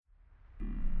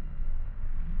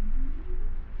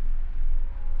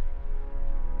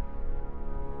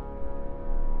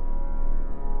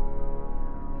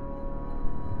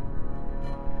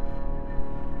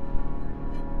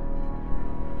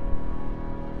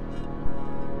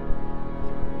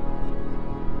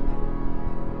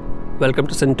Welcome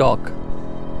to Sin Talk.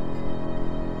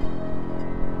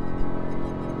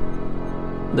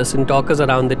 The Sin Talkers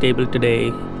around the table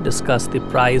today discuss the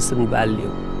price and value.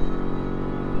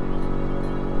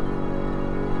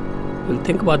 We'll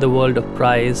think about the world of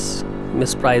price,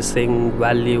 mispricing,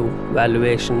 value,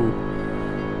 valuation,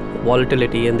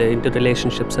 volatility and their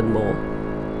interrelationships and more.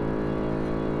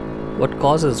 What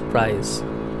causes price?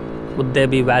 Would there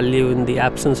be value in the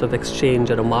absence of exchange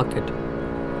or a market?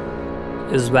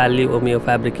 Is value a mere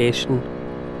fabrication?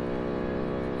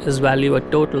 Is value a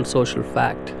total social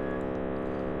fact?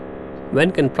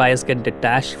 When can price get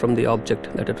detached from the object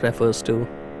that it refers to?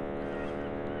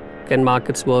 Can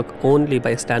markets work only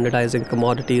by standardizing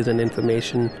commodities and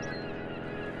information?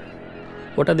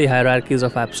 What are the hierarchies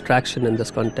of abstraction in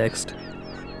this context?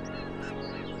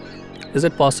 Is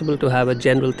it possible to have a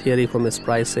general theory for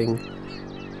mispricing?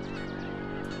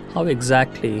 How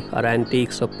exactly are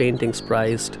antiques or paintings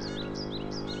priced?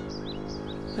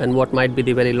 And what might be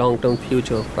the very long-term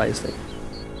future of pricing?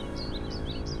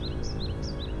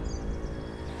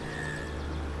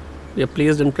 We are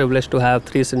pleased and privileged to have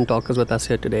three Sin Talkers with us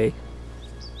here today.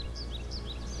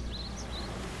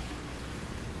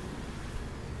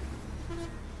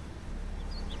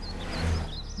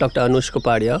 Dr. Anush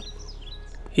Kapadia.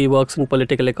 He works in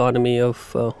political economy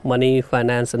of money,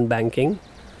 finance and banking.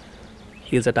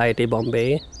 He is at IIT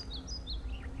Bombay.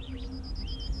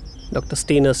 Dr.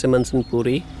 Stina Simonsen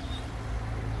Puri.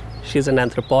 She is an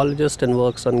anthropologist and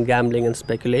works on gambling and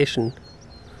speculation.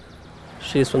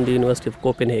 She is from the University of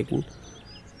Copenhagen.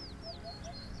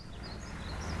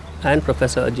 And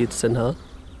Professor Ajit Sinha.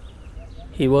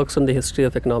 He works on the history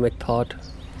of economic thought.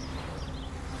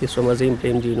 He is from Azim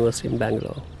Premji University in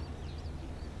Bangalore.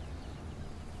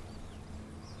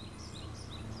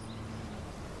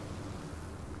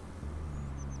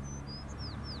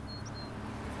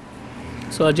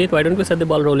 So Ajit, why don't we set the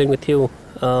ball rolling with you?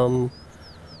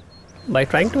 By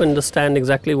trying to understand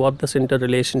exactly what this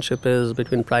interrelationship is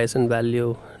between price and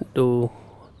value, do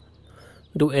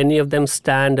any of them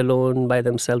stand alone by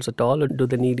themselves at all, or do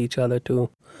they need each other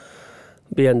to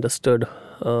be understood?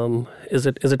 Is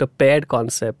it a paired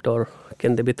concept, or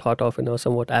can they be thought of in a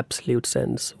somewhat absolute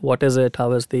sense? What is it?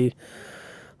 How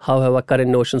have our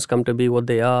current notions come to be what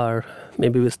they are?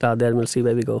 Maybe we start there and we'll see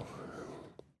where we go.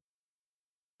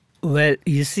 Well,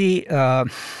 you see, the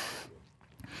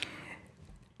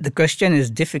question is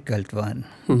a difficult one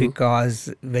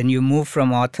because when you move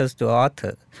from authors to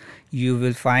author, you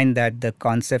will find that the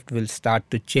concept will start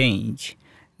to change.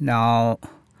 Now,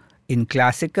 in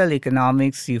classical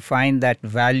economics, you find that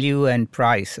value and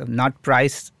price, not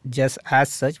price just as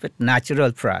such, but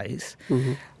natural price,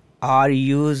 are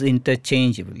used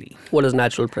interchangeably. What is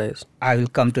natural price? I will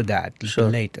come to that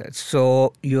later.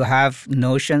 So you have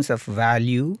notions of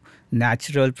value,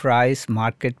 natural price,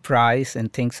 market price,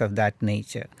 and things of that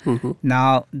nature.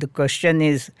 Now, the question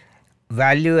is,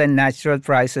 value and natural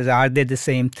prices, are they the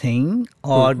same thing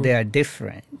or they are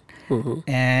different?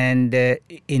 And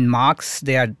in Marx,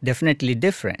 they are definitely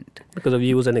different. Because of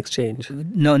use and exchange?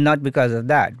 No, not because of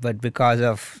that, but because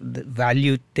of the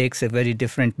value takes a very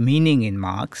different meaning in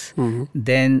Marx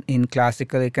than in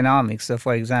classical economics. So,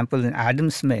 for example, in Adam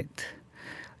Smith,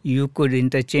 you could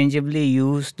interchangeably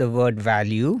use the word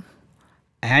value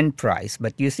and price.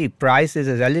 But you see, price is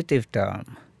a relative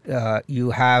term.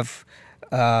 You have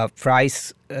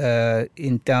price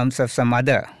in terms of some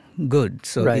other good.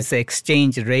 So it's an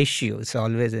exchange ratio. It's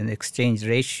always an exchange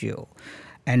ratio.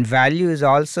 And value is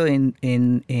also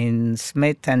in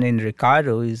Smith and in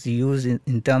Ricardo is used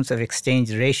in terms of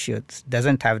exchange ratio. It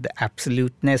doesn't have the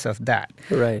absoluteness of that.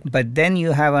 Right. But then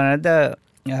you have another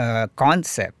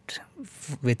concept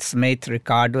with Smith,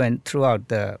 Ricardo, and throughout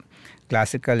the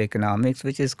classical economics,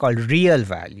 which is called real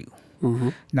value.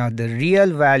 Now, the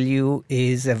real value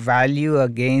is a value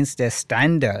against a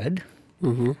standard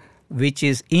which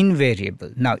is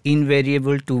invariable. Now,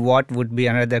 invariable to what would be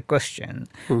another question,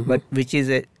 but which is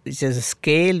a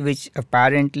scale which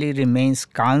apparently remains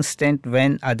constant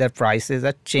when other prices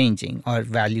are changing or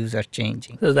values are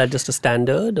changing. So is that just a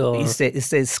standard? Or? It's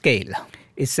a scale.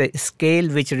 It's a scale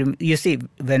which, you see,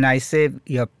 when I say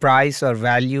your price or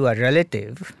value are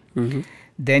relative,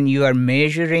 then you are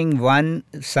measuring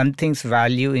something's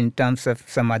value in terms of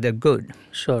some other good.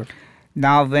 Sure.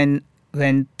 Now,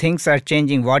 when things are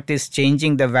changing, what is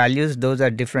changing the values? Those are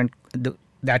different.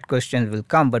 That question will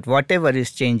come. But whatever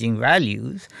is changing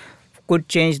values could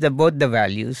change both the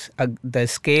values, the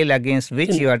scale against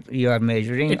which you are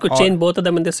measuring. It could change both of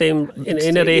them in the same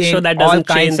in a ratio that doesn't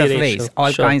change the ratio.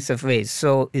 All kinds of ways.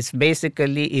 So it's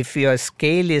basically if your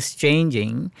scale is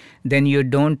changing, then you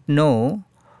don't know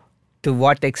to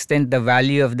what extent the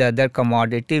value of the other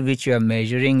commodity which you are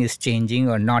measuring is changing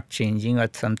or not changing or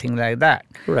something like that.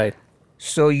 Right.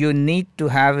 So you need to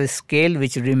have a scale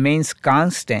which remains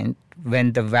constant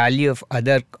when the value of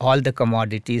all the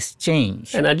commodities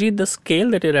change. And Ajit, the scale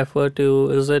that you refer to,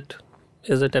 is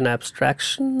it an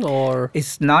abstraction or?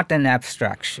 It's not an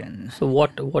abstraction. So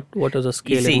what is a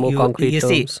scale in more concrete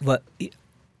terms?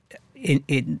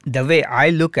 The way I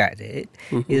look at it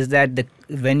is that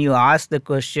when you ask the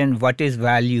question, what is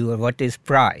value or what is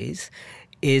price,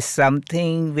 is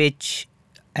something which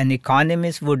an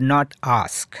economist would not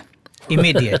ask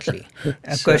immediately.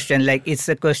 A question like, it's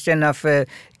a question of a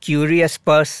curious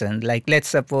person. Like, let's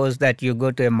suppose that you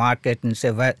go to a market and say,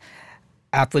 well,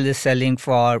 Apple is selling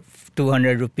for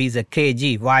 200 rupees a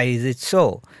kg. Why is it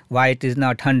so? Why it is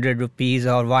not 100 rupees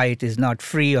or why it is not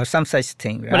free or some such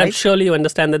thing, right? But I'm surely you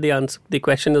understand that the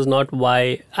question is not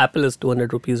why Apple is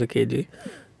 200 rupees a kg.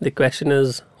 The question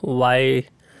is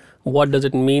what does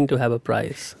it mean to have a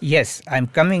price? Yes, I'm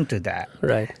coming to that.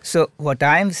 Right. So what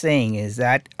I'm saying is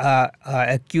that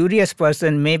a curious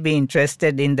person may be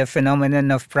interested in the phenomenon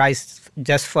of price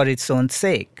just for its own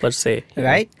sake. Per se.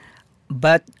 Right?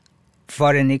 But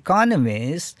for an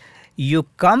economist, you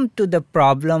come to the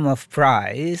problem of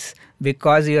price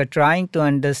because you are trying to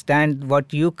understand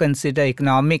what you consider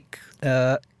economic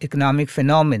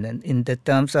phenomenon in the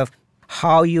terms of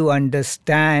how you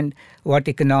understand what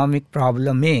economic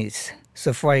problem is.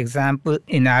 So, for example,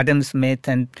 in Adam Smith,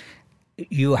 and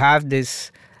you have this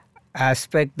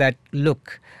aspect that,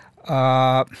 look,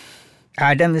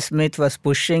 Adam Smith was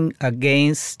pushing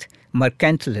against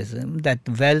mercantilism, that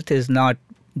wealth is not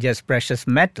just precious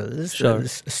metals, sure,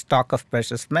 stock of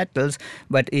precious metals,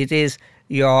 but it is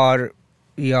your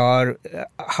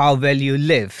how well you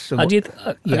live. So,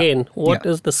 Ajit, again, what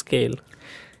is the scale?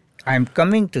 I'm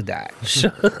coming to that.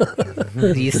 Sure.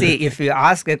 You see, if you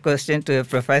ask a question to a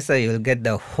professor, you'll get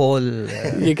the whole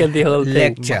you get the whole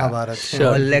lecture.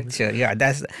 Sure. Whole lecture. Yeah,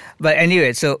 but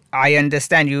anyway, so I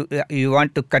understand you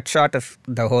want to cut short of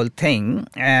the whole thing,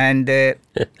 and the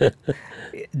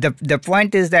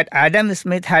point is that Adam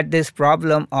Smith had this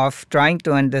problem of trying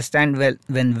to understand, well,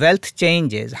 when wealth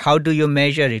changes, how do you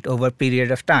measure it over a period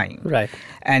of time? Right.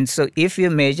 And so if you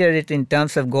measure it in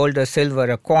terms of gold or silver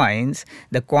or coins,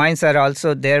 the coins are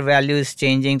also, their value is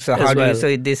changing. So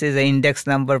so this is an index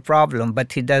number problem.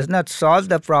 But he does not solve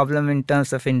the problem in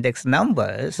terms of index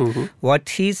numbers. Mm-hmm. What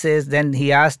he says, then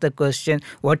he asks the question,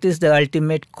 what is the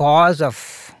ultimate cause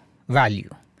of value?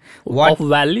 Of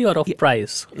value or of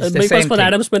price? Because for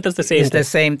Adam Smith, it's the same thing. It's the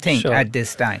same thing sure, at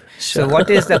this time. Sure. So what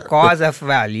is the cause of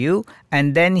value?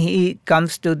 And then he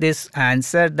comes to this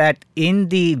answer that in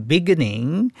the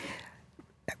beginning,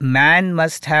 man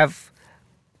must have,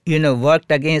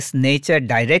 worked against nature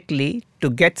directly to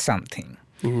get something.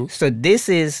 Mm-hmm. So this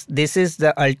is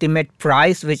the ultimate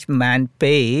price which man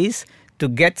pays to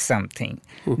get something.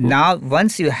 Mm-hmm. Now,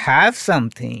 once you have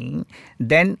something,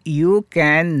 then you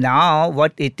can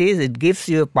what it is, it gives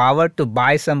you power to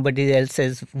buy somebody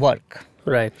else's work.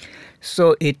 Right.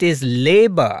 So it is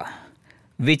labor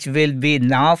which will be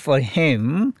now for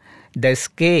him the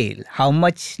scale, how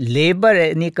much labor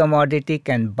any commodity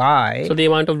can buy. So the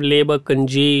amount of labor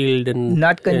congealed and...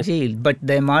 Not congealed, but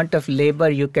the amount of labor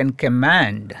you can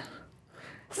command.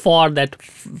 For that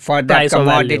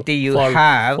commodity you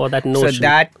have, for that notion. So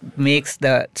that makes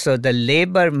the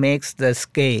labor makes the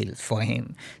scale for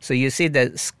him. So you see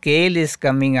the scale is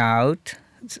coming out.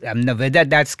 Whether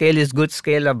that scale is good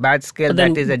scale or bad scale,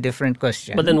 that is a different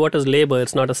question. But then what is labor?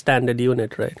 It's not a standard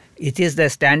unit, right? It is the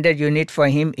standard unit for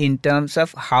him in terms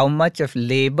of how much of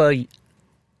labor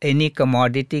any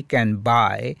commodity can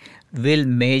buy will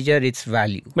measure its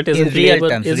value. But isn't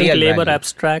labor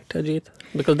abstract, Ajit?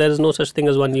 Because there is no such thing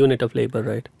as one unit of labor,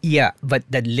 right? Yeah, but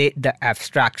the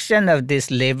abstraction of this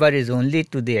labor is only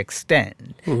to the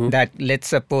extent that, let's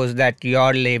suppose that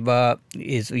your labor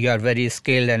you're very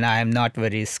skilled and I am not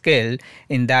very skilled.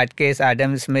 In that case,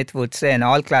 Adam Smith would say, and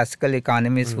all classical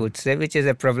economists would say, which is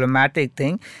a problematic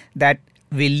thing, that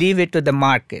we leave it to the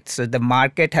market. So the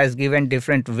market has given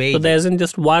different wages. So there isn't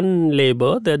just one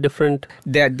labor, there are different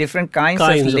kinds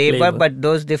of labor, but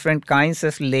those different kinds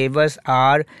of labors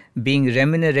are being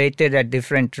remunerated at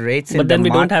different rates in the market. But then we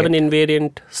don't have an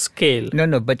invariant scale.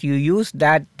 No, but you use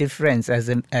that difference as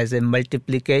a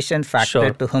multiplication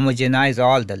factor to homogenize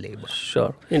all the labor.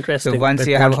 Sure, interesting. So once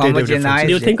you have homogenized...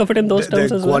 Do you think of it in those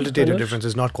terms as well? Qualitative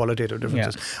differences, not qualitative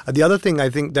differences. Yeah. The other thing I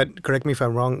think that, correct me if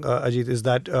I'm wrong, Ajit, is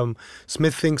that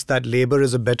Smith thinks that labor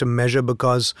is a better measure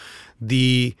because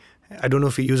I don't know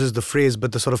if he uses the phrase,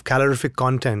 but the sort of calorific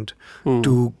content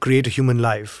to create a human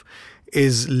life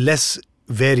is less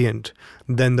variant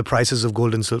than the prices of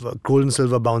gold and silver. Gold and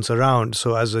silver bounce around,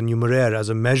 so as a numeraire, as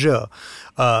a measure,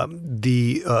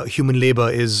 the human labor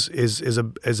is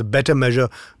a better measure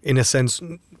in a sense.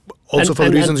 Also for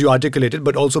the reasons you articulated,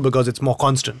 but also because it's more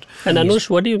constant. And Anush,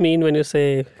 what do you mean when you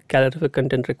say calorific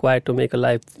content required to make a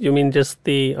life? You mean just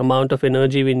the amount of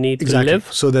energy we need to live?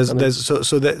 So as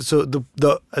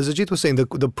Ajit was saying,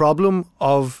 the problem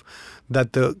of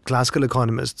that the classical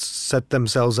economists set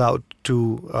themselves out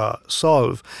to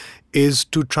solve is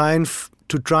to try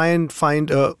and find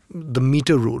the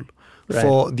meter rule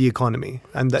for the economy.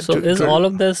 And that is all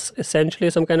of this essentially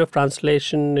some kind of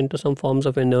translation into some forms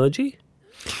of energy?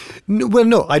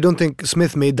 No, I don't think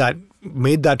Smith made that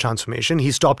transformation.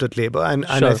 He stopped at labor, and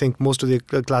I think most of the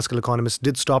classical economists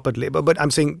did stop at labor. But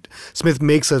I'm saying Smith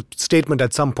makes a statement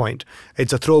at some point.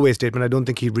 It's a throwaway statement. I don't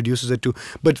think he reduces it to.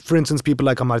 But for instance, people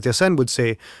like Amartya Sen would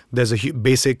say there's a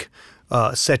basic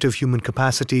set of human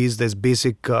capacities. There's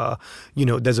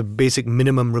there's a basic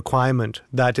minimum requirement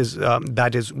that is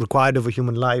required of a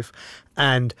human life,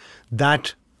 and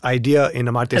that idea in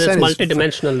Amartya Sen is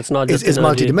multidimensional. It's not just it's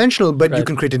multidimensional, but you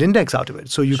can create an index out of it.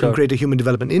 So you can create a human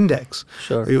development index,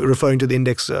 referring to the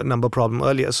index number problem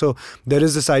earlier. So there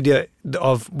is this idea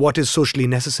of what is socially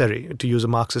necessary, to use a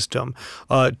Marxist term,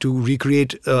 to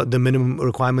recreate the minimum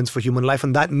requirements for human life,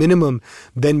 and that minimum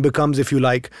then becomes, if you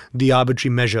like, the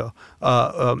arbitrary measure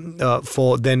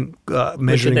for then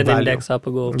measuring then value. Index up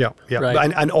a go. Yeah.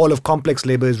 Right. And all of complex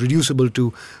labor is reducible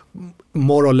to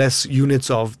more or less units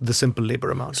of the simple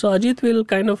labor amount. So Ajit, will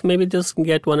kind of maybe just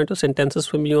get one or two sentences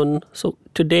from you on, so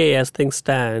today as things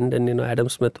stand, and Adam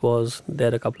Smith was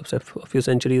there a few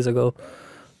centuries ago,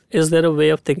 is there a way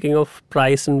of thinking of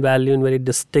price and value in very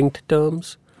distinct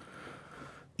terms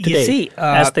today, you see,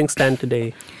 as things stand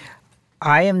today?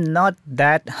 I am not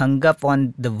that hung up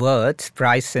on the words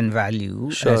price and value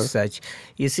as such.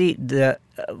 You see,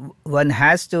 one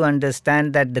has to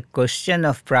understand that the question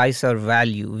of price or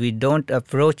value, we don't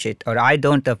approach it, or I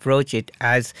don't approach it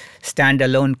as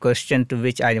standalone question to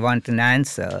which I want an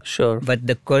answer. But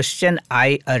the question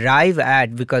I arrive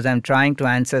at because I'm trying to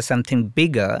answer something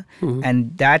bigger,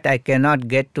 and that I cannot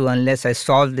get to unless I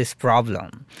solve this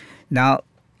problem. Now,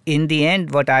 in the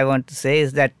end, what I want to say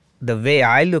is that the way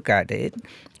I look at it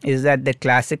is that the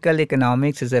classical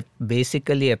economics is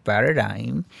basically a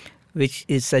paradigm which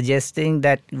is suggesting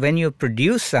that when you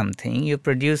produce something, you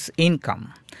produce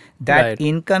income. That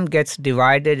income gets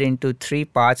divided into three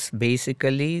parts,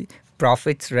 basically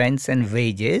profits, rents, and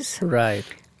wages.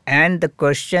 And the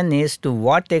question is to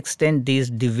what extent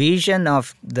this division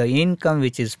of the income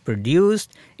which is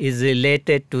produced is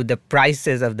related to the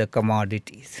prices of the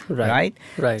commodities, right?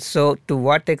 So to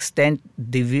what extent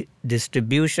the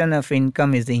distribution of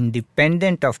income is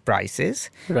independent of prices,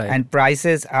 and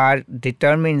prices are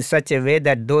determined in such a way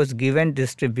that those given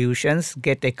distributions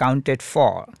get accounted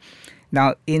for.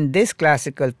 Now, in this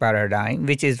classical paradigm,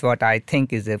 which is what I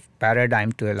think is a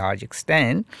paradigm to a large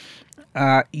extent,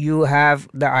 you have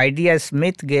the idea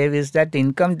Smith gave is that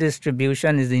income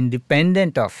distribution is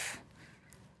independent of.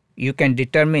 You can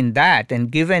determine that, and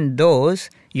given those,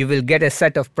 you will get a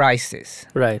set of prices.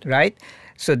 Right?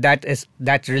 So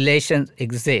that relation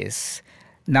exists.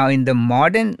 Now, in the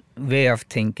modern way of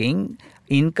thinking,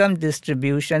 income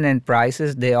distribution and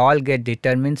prices, they all get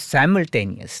determined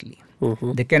simultaneously.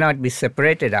 They cannot be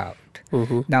separated out.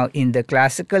 Now, in the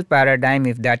classical paradigm,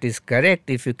 if that is correct,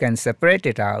 if you can separate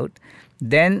it out,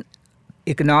 then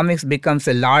economics becomes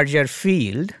a larger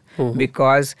field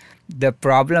because the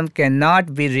problem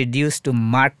cannot be reduced to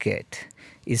market.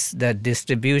 Is the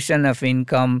distribution of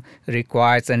income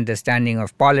requires understanding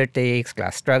of politics,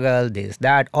 class struggle, this,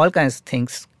 that, all kinds of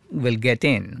things will get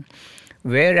in.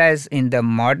 Whereas in the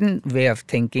modern way of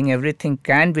thinking, everything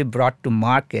can be brought to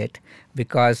market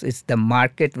because it's the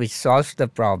market which solves the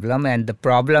problem, and the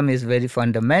problem is very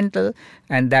fundamental,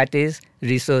 and that is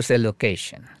resource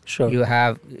allocation. You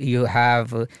have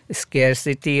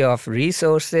scarcity of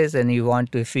resources and you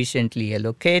want to efficiently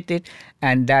allocate it,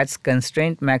 and that's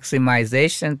constraint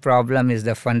maximization problem is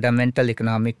the fundamental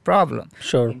economic problem.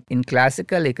 In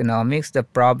classical economics, the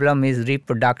problem is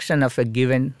reproduction of a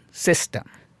given system.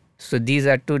 So these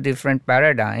are two different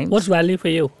paradigms. What's value for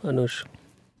you, Anush?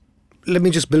 Let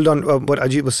me just build on what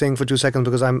Ajit was saying for 2 seconds,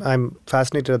 because I'm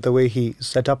fascinated at the way he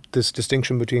set up this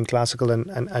distinction between classical and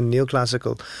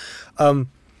neoclassical. I'm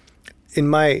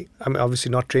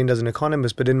obviously not trained as an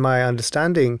economist, but in my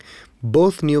understanding,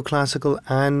 both neoclassical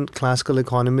and classical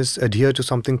economists adhere to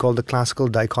something called the classical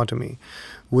dichotomy,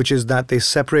 which is that they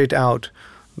separate out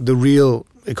the real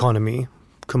economy,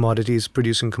 commodities,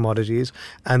 producing commodities,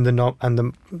 and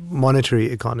the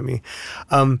monetary economy.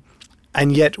 And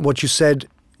yet what you said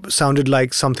sounded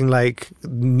like something like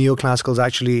neoclassicals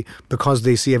actually, because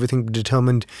they see everything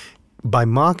determined by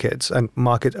markets and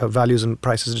market values and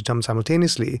prices determined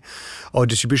simultaneously, or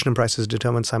distribution and prices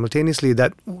determined simultaneously,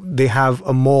 that they have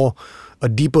a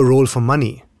deeper role for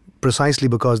money, precisely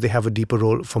because they have a deeper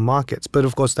role for markets. But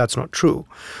of course, that's not true.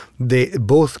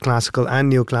 Both classical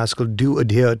and neoclassical do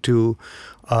adhere to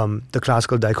the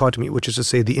classical dichotomy, which is to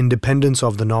say the independence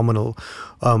of the nominal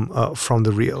from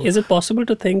the real. Is it possible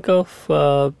to think of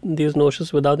these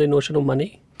notions without the notion of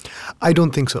money? I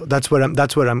don't think so. That's where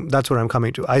I'm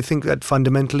coming to. I think that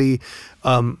fundamentally,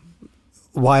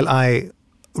 while I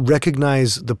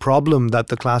recognize the problem that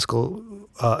the classical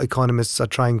economists are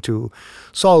trying to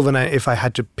solve, and if I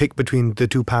had to pick between the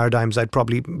two paradigms, I'd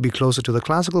probably be closer to the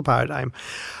classical paradigm.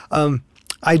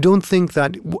 I don't think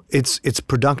that it's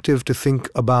productive to think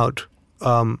about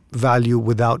value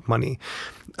without money,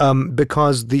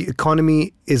 because the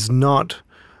economy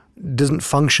doesn't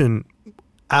function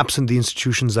absent the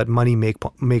institutions that money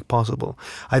make possible.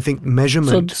 I think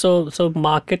measurement. So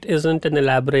market isn't an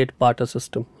elaborate barter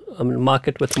system. I mean,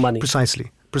 market with money.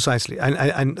 Precisely,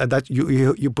 and that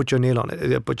you put your nail on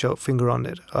it, put your finger on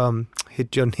it,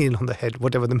 hit your nail on the head,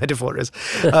 whatever the metaphor is.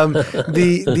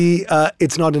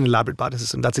 It's not an elaborate barter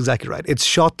system. That's exactly right. It's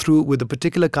shot through with a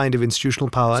particular kind of institutional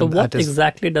power. So what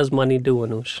exactly does money do,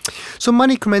 Anush? So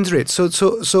money commensurates.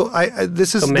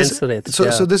 This is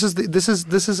commensurates.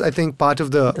 This is I think part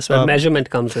of the. That's where measurement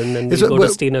comes in, and we'll go to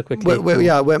Steiner quickly.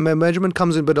 Where measurement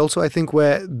comes in, but also I think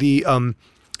where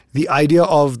the idea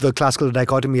of the classical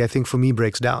dichotomy, I think, for me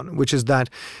breaks down, which is that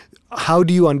how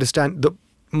do you understand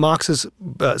Marx's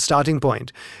starting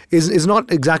point is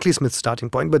not exactly Smith's starting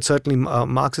point, but certainly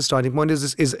Marx's starting point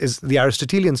is the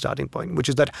Aristotelian starting point, which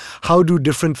is that how do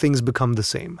different things become the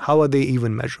same? How are they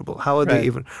even measurable? How are they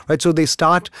even, right? So they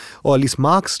start, or at least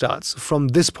Marx starts from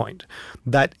this point,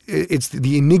 that it's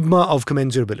the enigma of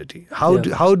commensurability.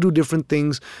 How do different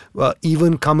things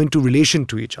even come into relation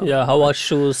to each other? Yeah, how are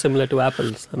shoes similar to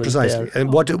apples? I mean, precisely.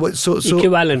 And so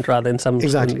equivalent rather in some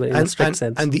exactly. in strict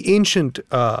sense. And the ancient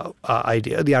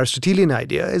idea, the Aristotelian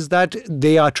idea, is that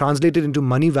they are translated into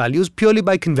money values purely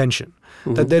by convention.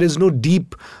 Mm-hmm. That there is no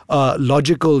deep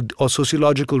logical or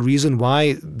sociological reason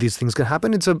why these things can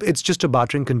happen. It's just a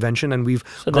bartering convention, and we've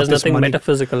so there's nothing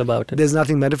metaphysical about it. There's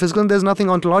nothing metaphysical, and there's nothing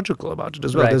ontological about it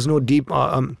as well. Right. There's no deep.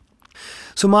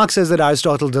 So Marx says that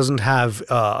Aristotle doesn't have,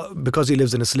 because he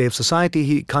lives in a slave society,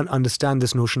 he can't understand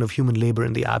this notion of human labor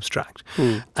in the abstract.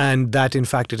 And that, in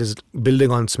fact, it is building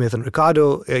on Smith and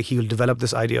Ricardo. He will develop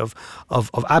this idea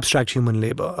of abstract human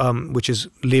labor, which is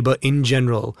labor in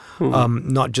general,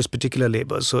 not just particular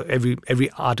labor. So every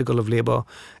article of labor,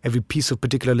 every piece of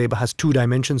particular labor has two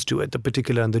dimensions to it, the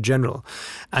particular and the general.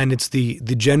 And it's the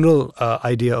general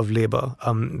idea of labor,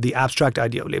 the abstract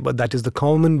idea of labor, that is the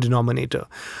common denominator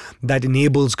that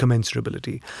enables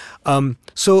commensurability.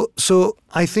 So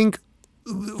I think,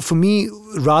 for me,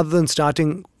 rather than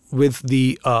starting with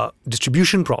the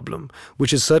distribution problem,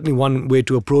 which is certainly one way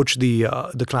to approach the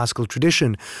classical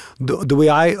tradition, the way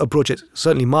I approach it,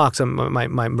 certainly Marx, and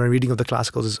my reading of the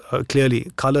classicals is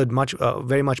clearly colored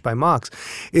very much by Marx,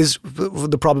 is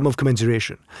the problem of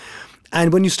commensuration.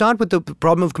 And when you start with the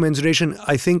problem of commensuration,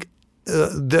 I think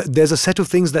there's a set of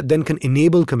things that then can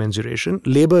enable commensuration.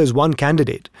 Labor is one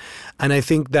candidate, and I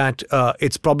think that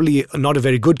it's probably not a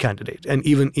very good candidate. And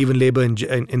even labor in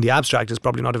the abstract is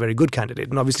probably not a very good candidate.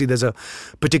 And obviously, there's a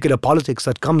particular politics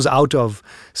that comes out of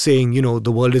saying,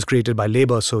 the world is created by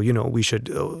labor, so we should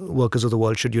workers of the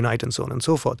world should unite, and so on and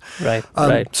so forth. Right.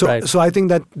 So I think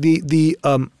that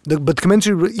but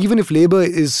commensurate, even if labor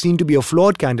is seen to be a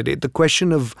flawed candidate, the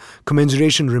question of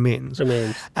commensuration remains.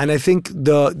 And I think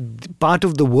the part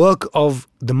of the work of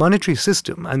the monetary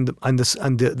system and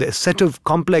the set of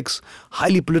complex,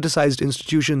 highly politicized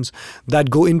institutions that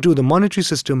go into the monetary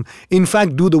system, in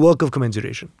fact, do the work of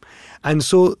commensuration. And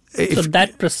so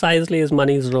that precisely is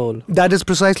money's role. That is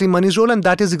precisely money's role, and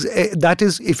that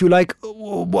is, if you like,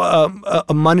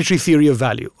 a monetary theory of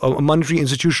value, a monetary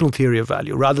institutional theory of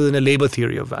value, rather than a labor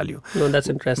theory of value. No, that's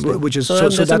interesting. Which is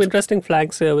there's some interesting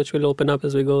flags here, which we'll open up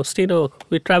as we go. Stino,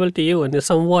 we travel to you, and you're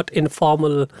somewhat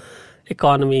informal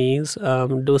economies.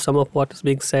 Do some of what is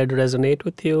being said resonate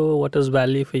with you? What is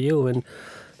value for you? And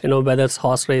whether it's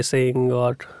horse racing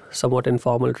or somewhat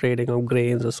informal trading of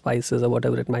grains or spices or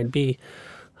whatever it might be,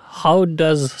 how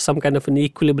does some kind of an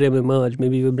equilibrium emerge?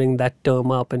 Maybe we bring that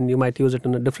term up, and you might use it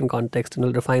in a different context, and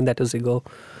we'll refine that as we go.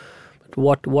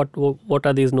 But what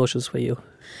are these notions for you?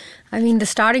 I mean, the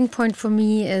starting point for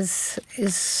me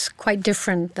is quite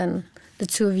different than the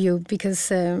two of you,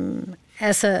 because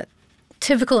as a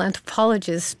typical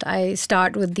anthropologist, I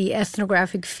start with the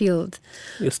ethnographic field.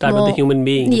 You start with the human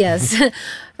being. Yes,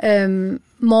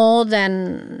 more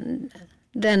than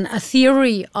a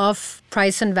theory of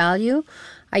price and value.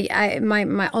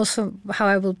 My also how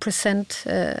I will present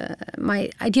my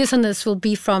ideas on this will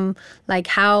be from like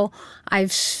how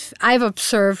I've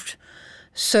observed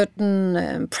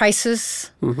certain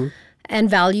prices and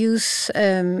values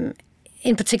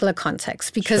in particular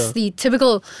contexts, because the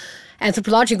typical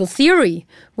anthropological theory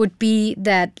would be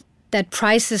that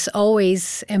price is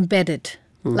always embedded,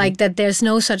 like that there's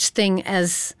no such thing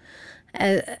as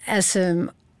a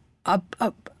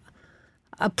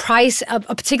price,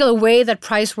 a particular way that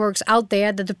price works out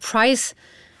there, that the price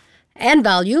and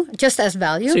value, just as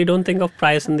value. So you don't think of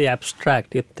price in the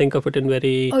abstract. You think of it in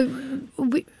very...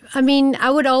 I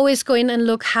would always go in and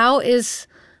look, how is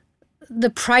the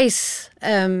price,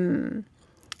 how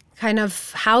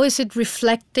is it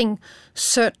reflecting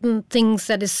certain things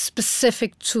that is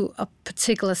specific to a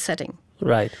particular setting?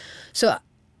 Right. So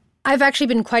I've actually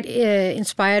been quite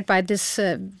inspired by this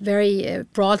very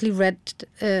broadly read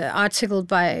article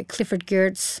by Clifford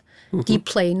Geertz, Deep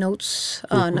Play Notes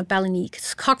on a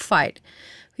Balinese cockfight.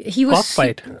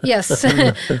 Cockfight? Yes.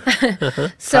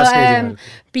 So,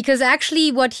 because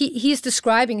actually what he's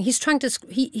describing, he's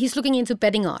looking into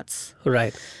betting odds.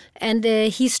 Right. And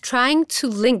he's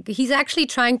actually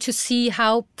trying to see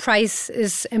how price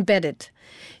is embedded,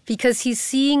 because he's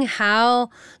seeing how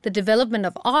the development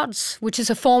of odds, which is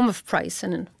a form of price,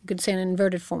 and you could say an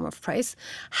inverted form of price,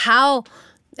 how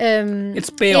its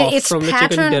payoff from which you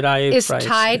can derive is price.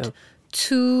 Tied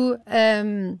to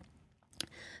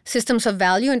systems of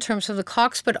value in terms of the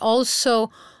COGS, but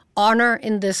also honor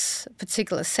in this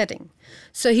particular setting.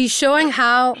 So he's showing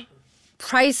how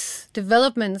price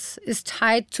developments is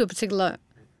tied to a particular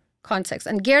context.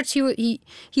 And Geertz,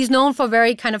 he's known for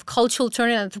very kind of cultural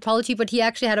turn in anthropology, but he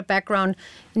actually had a background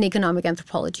in economic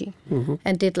anthropology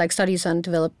and did like studies on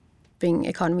developing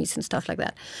economies and stuff like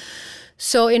that.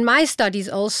 So in my studies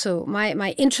also,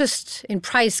 my interest in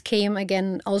price came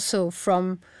again also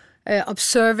from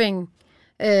observing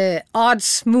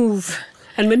odds move.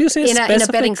 And when you say in a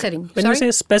betting setting. When you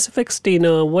say specific,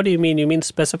 Stina, what do you mean? You mean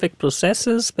specific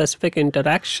processes, specific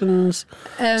interactions,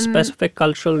 specific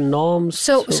cultural norms?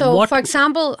 So for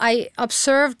example, I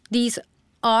observed these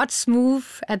odds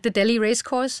move at the Delhi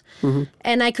racecourse,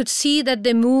 and I could see that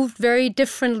they moved very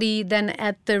differently than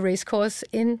at the racecourse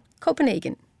in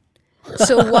Copenhagen.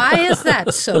 So why is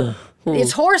that so?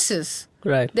 It's horses.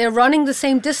 Right. They're running the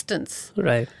same distance.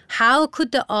 Right. How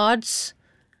could the odds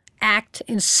act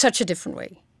in such a different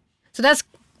way? So that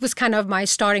was kind of my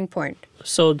starting point.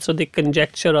 So the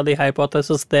conjecture or the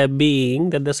hypothesis there being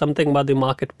that there's something about the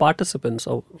market participants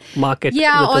or market with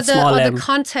a small m. the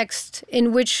context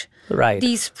in which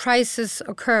these prices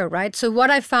occur, right? So what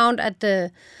I found at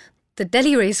the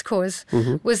Delhi racecourse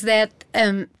was that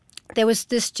there was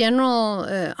this general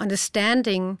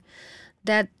understanding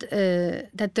that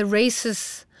the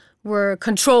races were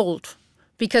controlled,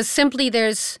 because simply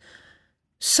there's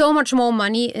so much more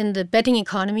money in the betting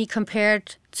economy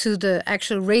compared to the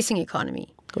actual racing economy.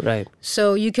 Right.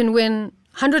 So you can win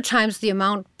 100 times the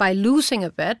amount by losing a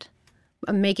bet,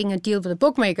 making a deal with a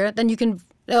bookmaker, than you can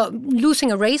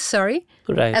losing a race,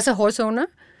 as a horse owner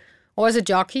or as a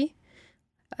jockey.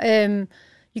 You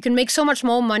can make so much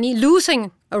more money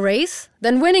losing a race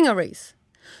than winning a race.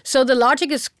 So the logic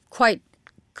is quite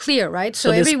clear, right?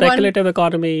 So the speculative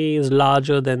economy is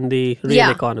larger than the real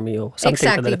economy or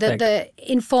something to that effect. The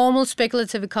informal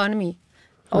speculative economy.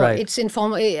 It's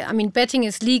informal. I mean, betting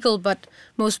is legal, but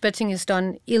most betting is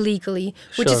done illegally,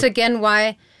 which is again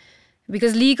why,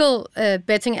 because legal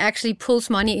betting actually pulls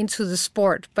money into the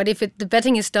sport. But if the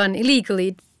betting is done illegally,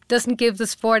 it doesn't give the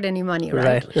sport any money,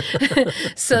 right?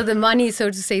 So the money, so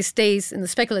to say, stays in the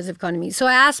speculative economy. So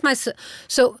I asked myself,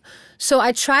 so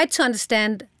I tried to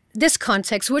understand this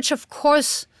context, which of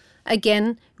course,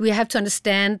 again, we have to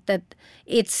understand that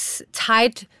it's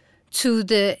tied to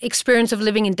the experience of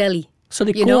living in Delhi. So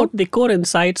the core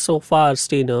insight so far,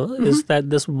 Stina, is that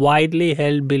this widely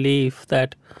held belief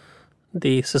that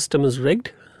the system is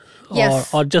rigged,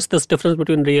 or just this difference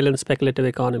between real and speculative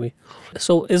economy.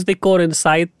 So is the core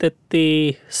insight that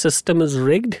the system is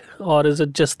rigged, or is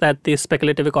it just that the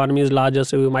speculative economy is larger,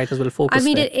 so we might as well focus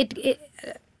there?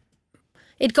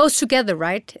 It goes together,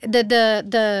 right?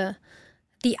 The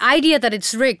idea that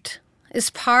it's rigged is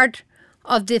part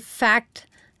of the fact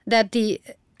that the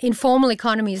informal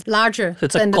economy is larger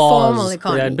than the formal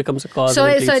economy. Yeah, it becomes a cause. So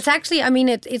it's actually, I mean,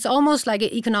 it's almost like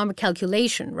an economic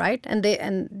calculation, right?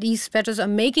 And these bettors are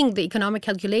making the economic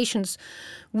calculations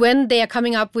when they are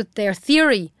coming up with their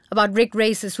theory about rigged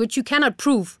races, which you cannot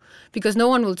prove because no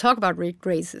one will talk about rigged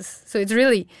races. So it's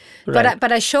really, right.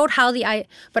 But I showed how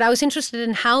but I was interested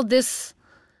in how this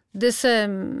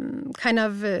kind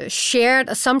of shared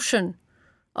assumption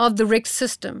of the rigged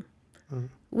system,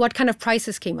 what kind of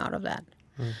prices came out of that.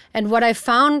 And what I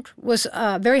found was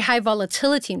very high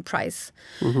volatility in price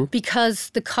because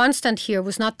the constant here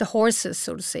was not the horses,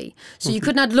 so to say. So you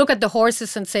could not look at the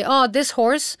horses and say, oh, this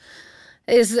horse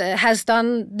has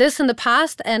done this in the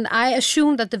past, and I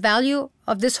assume that the value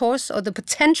of this horse or the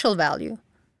potential value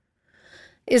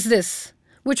is this,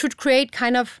 which would create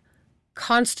kind of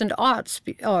constant odds,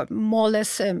 or more or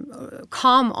less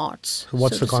calm odds.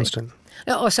 What's the constant?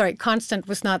 Oh, sorry, constant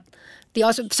was not the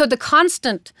odds. So the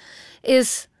constant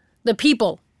is the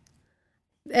people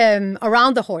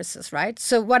around the horses, right?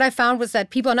 So what I found was that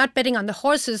people are not betting on the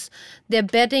horses, they're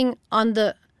betting on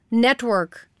the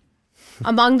network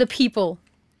among the people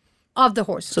of the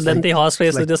horses. So then the horse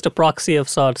race is just a proxy of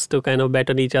sorts to kind of bet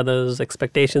on each other's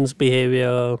expectations,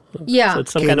 behavior. Yeah. So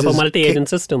it's some kind of a multi-agent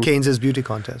system. Keynes' beauty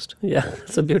contest. Yeah,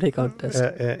 it's a beauty contest.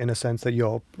 In a sense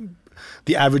that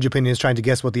the average opinion is trying to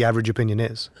guess what the average opinion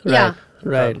is. Right. Yeah.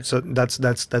 Right. So that's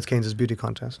Keynes' beauty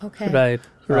contest. Okay. Right.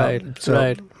 Right.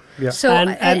 Yeah. So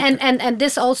and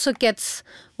this also gets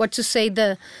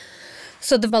the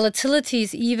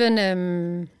volatilities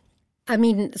even.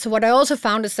 So what I also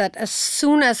found is that as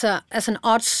soon as an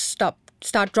odds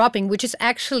start dropping, which is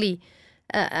actually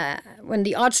when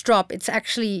the odds drop, it's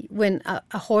actually when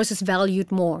a horse is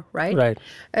valued more, right? Right.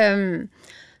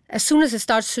 As soon as it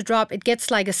starts to drop, it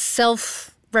gets like a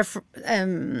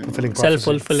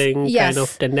self-fulfilling yes. kind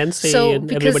of tendency, so, and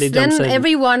everybody jumps in. Then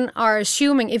everyone are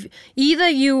assuming if either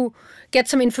you get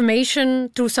some information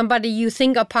through somebody you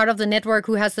think are part of the network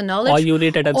who has the knowledge, or you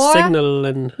read it as a signal,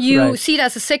 and you see it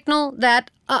as a signal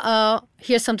that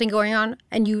here's something going on,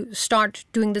 and you start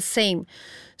doing the same.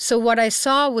 So what I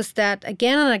saw was that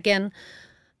again and again,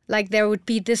 like there would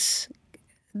be this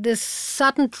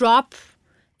sudden drop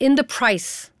in the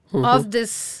price of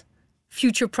this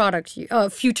future product,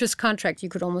 futures contract, you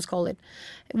could almost call it,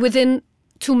 within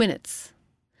 2 minutes.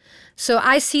 So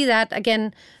I see that,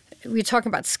 again, we were talking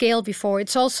about scale before.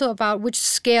 It's also about which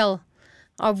scale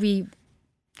are we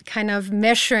kind of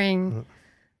measuring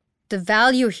the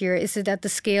value here. Is it at the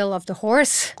scale of the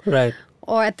horse? Right.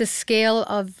 Or at the scale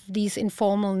of these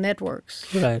informal networks.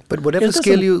 Right. But whatever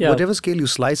scale you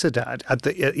slice it at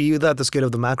either at the scale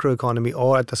of the macroeconomy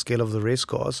or at the scale of the race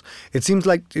course, it seems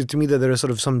like to me that there are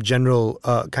sort of some general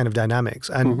kind of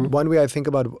dynamics. And one way I think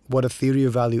about what a theory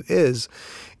of value is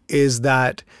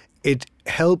that it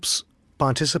helps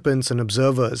participants and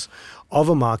observers of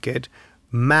a market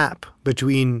map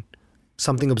between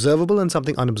something observable and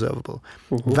something unobservable.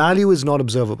 Value is not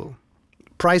observable.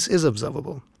 Price is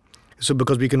observable. So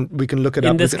because we can look it up.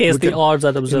 In this case, the odds are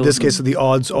observable. In this case, the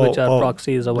odds which are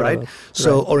proxies or whatever. Right?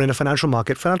 So, or in a financial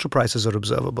market, financial prices are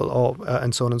observable, or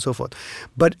and so on and so forth.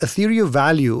 But a theory of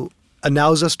value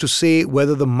allows us to say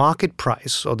whether the market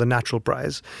price or the natural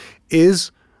price is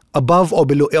above or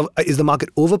below. Is the market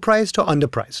overpriced or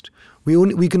underpriced?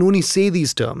 We can only say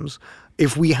these terms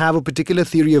if we have a particular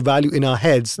theory of value in our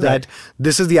heads that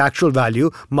this is the actual value,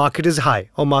 market is high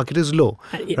or market is low.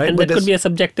 Right? And that could be a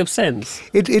subjective sense.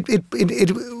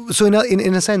 So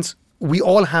in a sense, we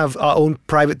all have our own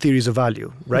private theories of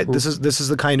value, right? This is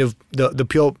the kind of the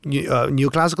pure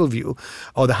neoclassical view,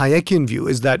 or the Hayekian view,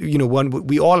 is that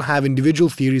we all have individual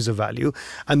theories of value,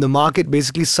 and the market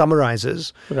basically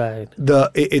summarizes. Right.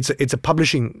 It's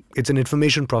an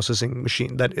information processing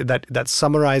machine that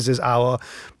summarizes our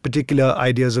particular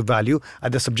ideas of value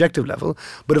at the subjective level.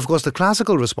 But of course, the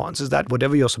classical response is that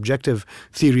whatever your subjective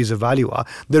theories of value are,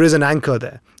 there is an anchor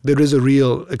there. There is a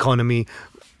real economy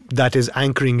that is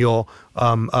anchoring your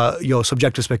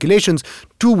subjective speculations,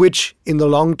 to which in the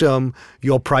long term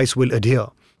your price will adhere.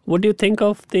 Would you think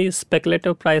of the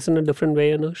speculative price in a different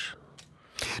way, Anush?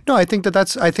 No, I think I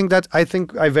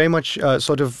very much I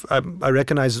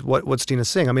recognize what Steen is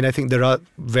saying. I mean, I think there are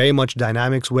very much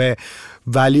dynamics where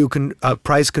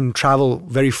price can travel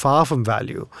very far from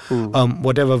value,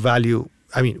 whatever value.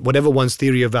 I mean, whatever one's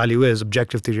theory of value is,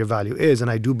 objective theory of value is, and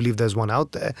I do believe there's one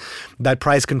out there, that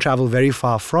price can travel very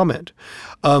far from it.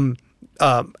 And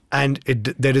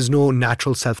there is no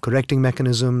natural self-correcting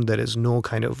mechanism. There is no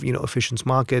kind of, efficient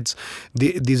markets.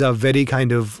 These are very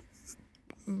kind of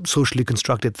socially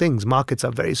constructed things. Markets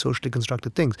are very socially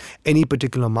constructed things. Any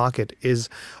particular market is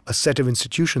a set of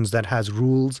institutions that has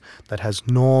rules, that has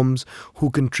norms, who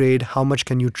can trade, how much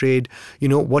can you trade,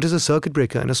 what is a circuit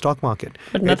breaker in a stock market.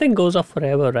 But nothing goes off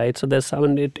forever, right? So there's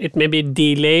it may be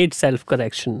delayed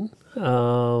self-correction.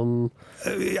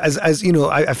 As you know,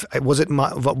 was it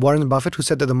Warren Buffett who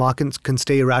said that the market can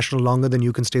stay irrational longer than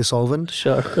you can stay solvent?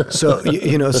 Sure. So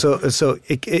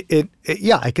it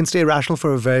can stay irrational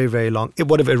for a very, very long.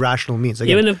 What if irrational means?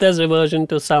 Again, even if there's reversion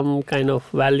to some kind of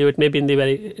value, it may be in the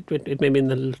it may be in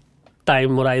the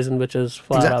time horizon which is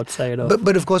far outside of.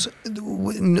 But of course,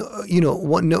 no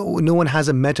one has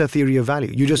a meta theory of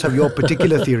value. You just have your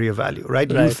particular theory of value, right?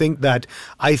 You think that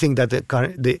I think that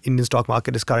the Indian stock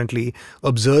market is currently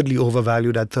absurdly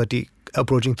overvalued at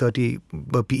approaching 30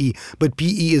 PE, but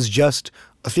PE is just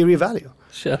a theory of value.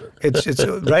 Sure. It's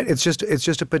right. It's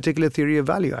just a particular theory of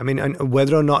value. I mean, and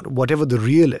whether or not whatever the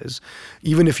real is,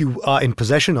 even if you are in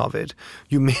possession of it,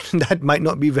 that might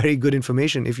not be very good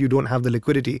information if you don't have the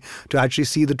liquidity to actually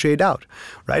see the trade out,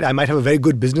 right? I might have a very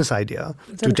good business idea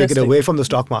to take it away from the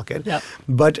stock market,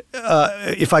 but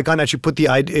if I can't actually put the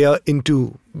idea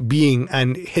into being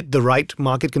and hit the right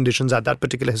market conditions at that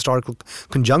particular historical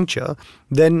conjuncture,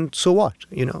 then so what?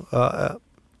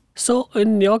 So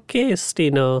in your case,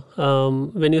 Tina,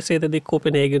 when you say that the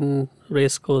Copenhagen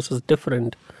racecourse is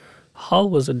different, how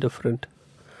was it different?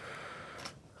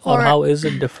 Or how is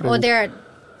it different? There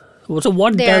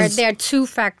are two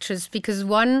factors, because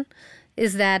one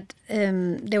is that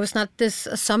there was not this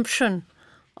assumption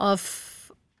of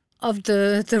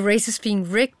the races being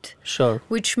rigged,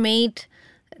 which made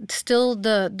still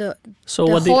the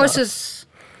horses...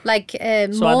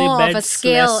 more of a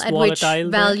scale at which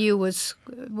value was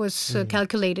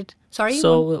calculated. Sorry?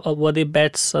 So were the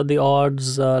bets, the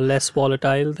odds less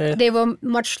volatile there? They were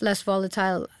much less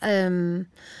volatile.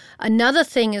 Another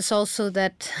thing is also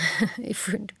that, if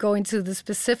we go into the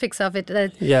specifics of it,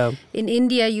 that in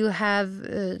India you have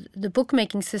the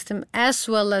bookmaking system as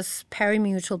well as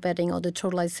pari-mutuel betting, or the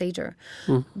totalisator.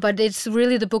 But it's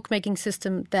really the bookmaking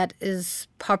system that is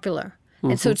popular.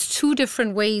 And so it's two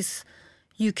different ways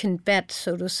you can bet,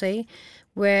 so to say,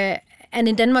 and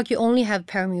in Denmark you only have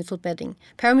pari-mutuel betting.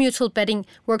 Pari-mutuel betting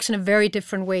works in a very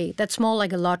different way. That's more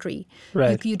like a lottery.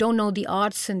 Right. You don't know the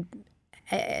odds, and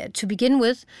to begin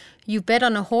with, you bet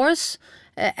on a horse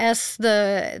as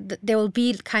there will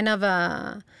be kind of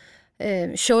a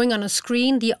showing on a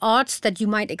screen the odds that you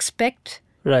might expect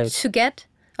to get,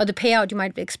 or the payout you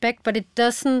might expect, but it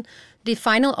doesn't. The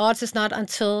final odds is not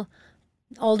until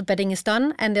all the betting is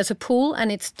done, and there's a pool,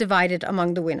 and it's divided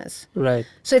among the winners. Right.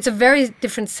 So it's a very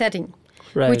different setting,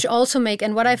 which also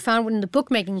and what I found in the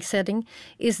bookmaking setting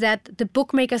is that the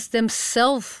bookmakers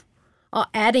themselves are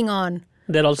adding on.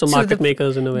 They're also market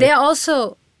makers in a way. They're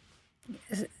also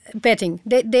betting.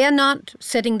 They are not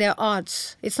setting their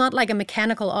odds. It's not like a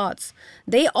mechanical odds.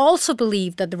 They also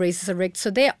believe that the races are rigged,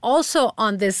 so they're also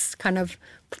on this kind of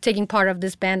taking part of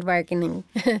this bandwagoning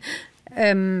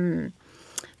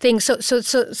thing. So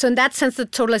in that sense, the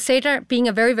totalisator, being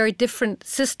a very, very different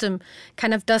system,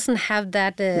 kind of doesn't have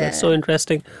that. That's so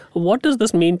interesting. What does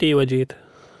this mean to you, Ajit?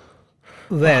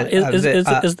 Well,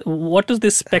 what is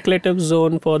the speculative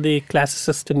zone for the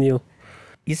classicist in you?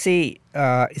 You see,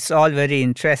 it's all very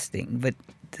interesting, but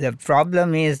the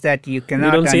problem is that you cannot...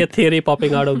 You don't see a theory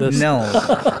popping out of this. No.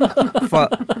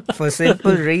 For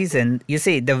simple reason, you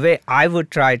see, the way I would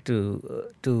try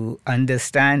to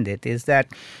understand it is that,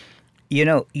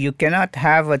 you cannot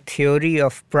have a theory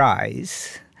of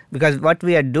price, because what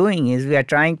we are doing is we are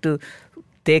trying to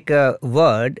take a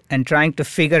word and trying to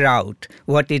figure out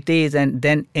what it is, and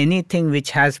then anything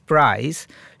which has price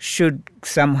should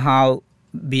somehow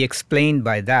be explained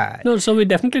by that. No, so we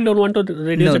definitely don't want to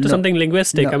reduce it to something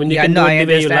linguistic. No, I mean, you can do it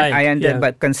the way you like. I understand,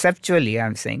 but conceptually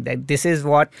I'm saying that this is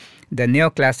what the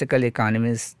neoclassical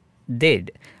economists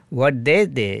did. What they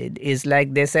did is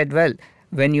they said, well,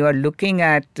 when you are looking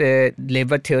at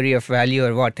labor theory of value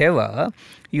or whatever,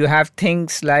 you have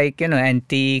things like,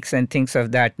 antiques and things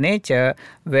of that nature,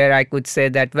 where I could say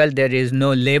that, well, there is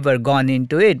no labor gone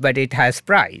into it, but it has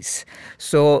price.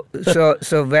 So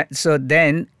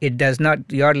then it does not,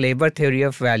 your labor theory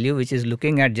of value, which is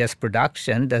looking at just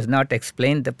production, does not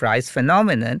explain the price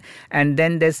phenomenon. And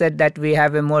then they said that we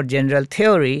have a more general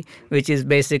theory, which is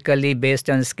basically based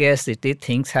on scarcity.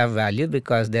 Things have value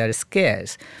because they are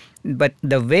scarce. But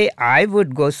the way I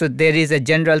would go, so there is a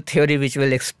general theory which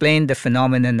will explain the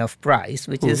phenomenon of price,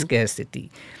 which is scarcity.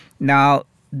 Now,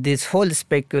 this whole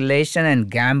speculation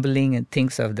and gambling and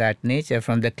things of that nature,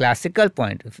 from the classical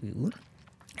point of view,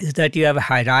 is that you have a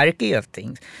hierarchy of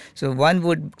things. So one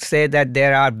would say that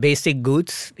there are basic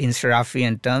goods in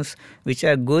Sarafian terms, which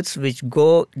are goods which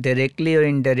go directly or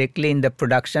indirectly in the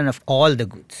production of all the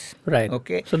goods. Right.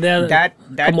 Okay. So they are that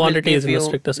commodities in a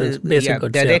stricter sense, basic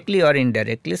goods. Directly or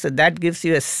indirectly. So that gives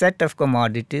you a set of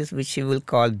commodities which you will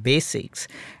call basics.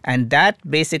 And that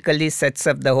basically sets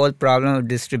up the whole problem of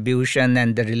distribution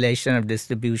and the relation of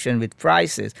distribution with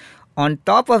prices. On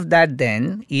top of that,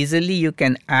 then, easily you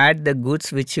can add the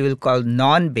goods which you will call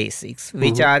non-basics,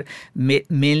 which are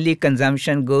mainly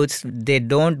consumption goods. They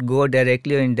don't go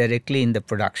directly or indirectly in the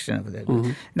production of the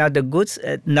goods. Now, the goods,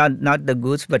 not the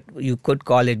goods, but you could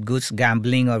call it goods,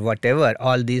 gambling or whatever,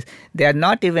 all these, they are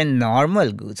not even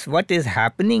normal goods. What is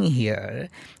happening here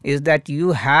is that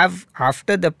you have,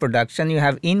 after the production, you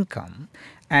have income.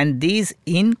 And these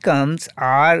incomes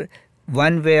are,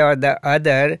 one way or the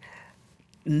other,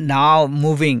 now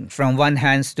moving from one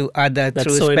hands to other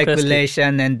through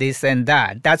speculation and this and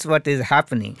that. That's what is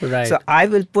happening. Right. So I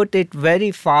will put it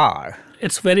very far.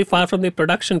 It's very far from the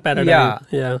production paradigm.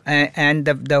 Yeah. And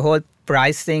the whole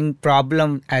pricing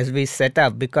problem as we set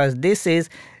up, because this is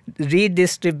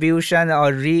redistribution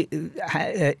or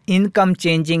income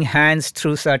changing hands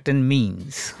through certain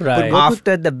means. Right.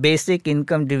 After the basic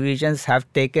income divisions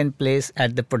have taken place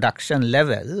at the production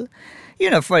level,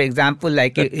 for example,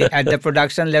 like at the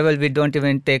production level, we don't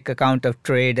even take account of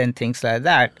trade and things like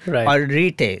that, right. or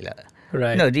retailer.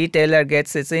 Right. Retailer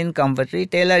gets its income, but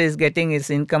retailer is getting its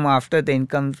income after the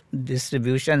income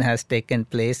distribution has taken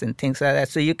place and things like that.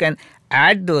 So you can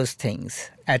add those things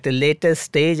at a later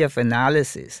stage of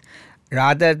analysis,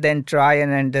 rather than try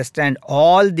and understand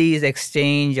all these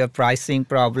exchange or pricing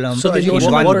problems. So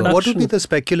what would be the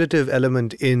speculative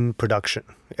element in production?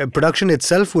 Production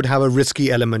itself would have a risky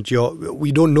element.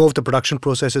 We don't know if the production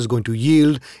process is going to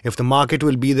yield, if the market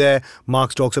will be there.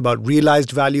 Marx talks about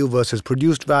realized value versus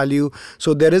produced value.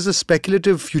 So there is a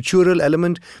speculative futural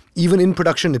element even in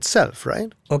production itself,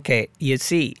 right? Okay, you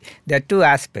see, there are two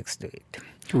aspects to it.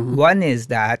 One is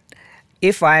that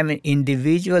if I'm an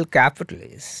individual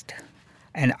capitalist,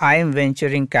 and I am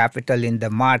venturing capital in the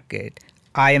market,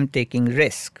 I am taking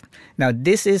risk. Now,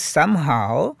 this is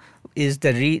somehow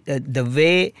the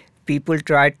way people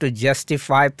try to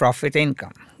justify profit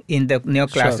income in the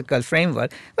neoclassical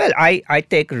framework. Well, I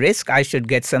take risk, I should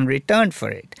get some return for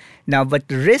it. Now, but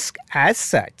risk as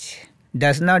such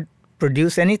does not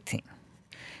produce anything.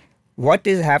 What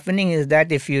is happening is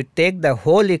that if you take the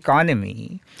whole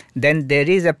economy, then there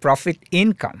is a profit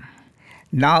income.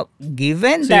 Now,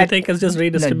 given that... you think it's just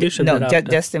redistribution? No,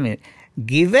 just a minute.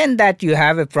 Given that you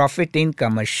have a profit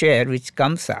income, a share which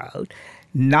comes out,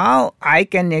 now I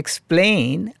can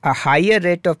explain a higher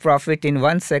rate of profit in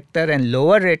one sector and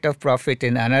lower rate of profit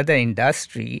in another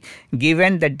industry,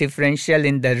 given the differential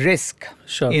in the risk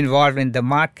involved in the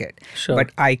market.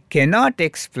 But I cannot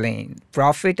explain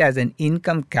profit as an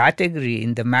income category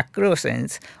in the macro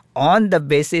sense on the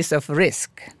basis of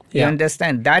risk. You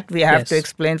understand? That we have to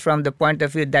explain from the point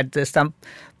of view that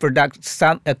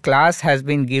a class has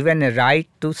been given a right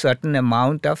to certain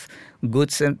amount of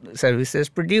goods and services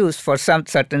produced for some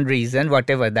certain reason,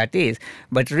 whatever that is.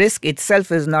 But risk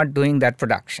itself is not doing that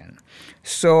production.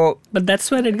 So, but that's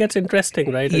where it gets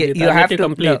interesting, right? You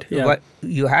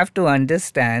have to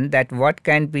understand that what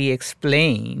can be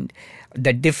explained,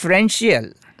 the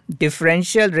differential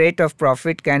rate of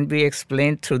profit can be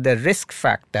explained through the risk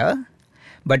factor.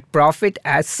 But profit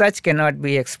as such cannot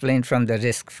be explained from the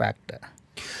risk factor.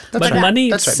 But money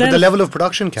itself... But the level of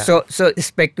production can. So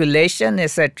speculation,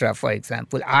 etc., for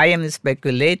example, I am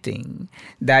speculating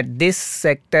that this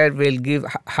sector will give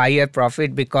higher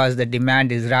profit because the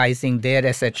demand is rising there,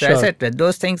 etc., etc.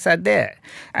 Those things are there.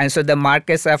 And so the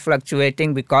markets are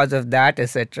fluctuating because of that,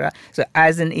 etc. So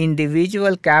as an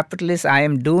individual capitalist, I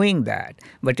am doing that.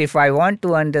 But if I want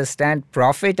to understand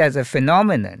profit as a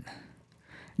phenomenon,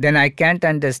 then I can't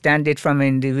understand it from an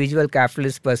individual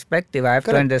capitalist perspective. I have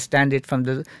to understand it from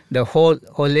the whole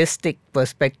holistic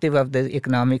perspective of the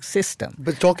economic system.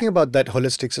 But talking about that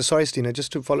holistic, so sorry, Stina,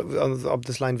 just to follow up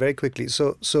this line very quickly.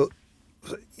 So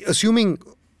assuming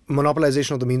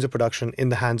monopolization of the means of production in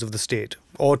the hands of the state,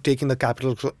 or taking the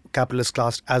capitalist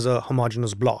class as a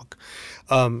homogeneous block,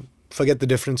 forget the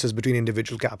differences between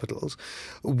individual capitals.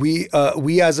 We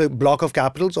as a block of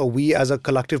capitals, or we as a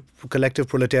collective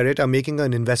proletariat, are making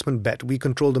an investment bet. We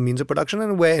control the means of production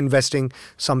and we're investing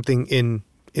something in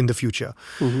the future.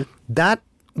 That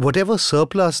whatever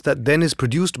surplus that then is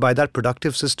produced by that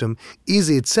productive system is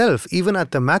itself, even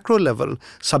at the macro level,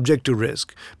 subject to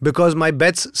risk, because my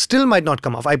bets still might not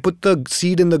come off. I put the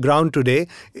seed in the ground today,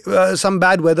 some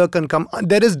bad weather can come.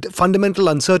 There is fundamental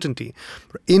uncertainty.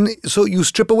 So you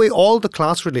strip away all the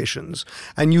class relations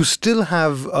and you still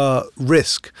have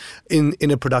risk in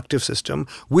a productive system,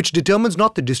 which determines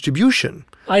not the distribution,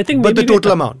 I think, but the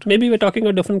total amount. Maybe we're talking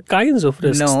about different kinds of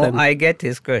risks. No, then. I get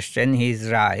his question. He's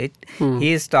right.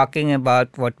 He's talking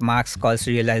about what Marx calls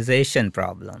realization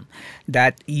problem.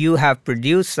 That you have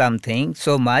produced something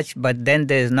so much, but then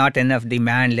there is not enough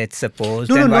demand, let's suppose.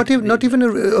 Not even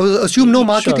assume no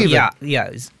market even.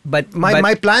 Yeah. But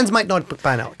my plans might not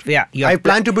pan out. Yeah, I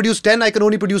plan to produce 10, I can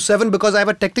only produce 7 because I have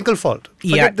a technical fault.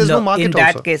 There's no market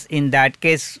in that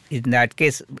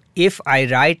case, if I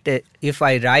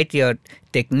write your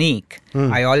technique,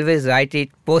 I always write it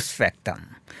post factum.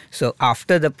 So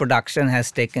after the production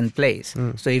has taken place.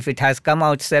 So if it has come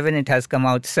out 7, it has come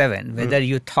out 7. Whether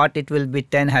you thought it will be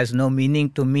 10 has no meaning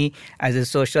to me as a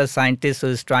social scientist who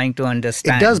is trying to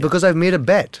understand. It does, because I've made a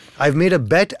bet. I've made a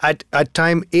bet at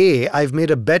time A. I've made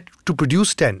a bet to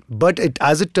produce 10. But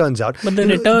as it turns out, but the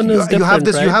return is different,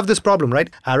 you have this problem, right?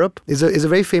 Arup is a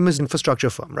very famous infrastructure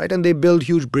firm, right? And they build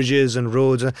huge bridges and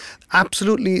roads.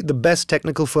 Absolutely the best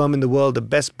technical firm in the world, the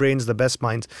best brains, the best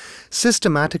minds.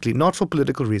 Systematically, not for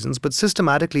political reasons, but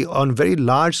systematically on very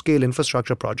large-scale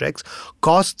infrastructure projects,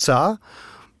 costs are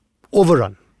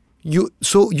overrun.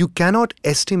 So you cannot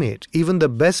estimate. Even the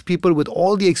best people with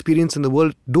all the experience in the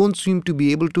world don't seem to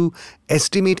be able to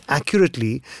estimate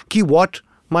accurately what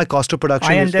my cost of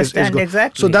production is. I understand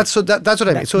exactly. So that's what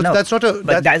I mean. So that's not a...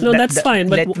 That's fine.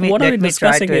 But what are we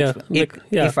discussing here?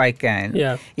 If I can.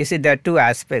 Yeah. You see, there are two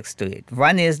aspects to it.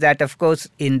 One is that, of course,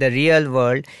 in the real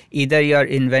world, either your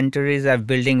inventories are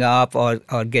building up or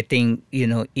getting,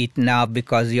 eaten up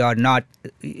because you are not,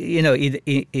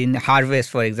 in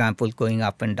harvest, for example, going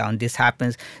up and down. This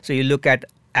happens. So you look at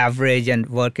average and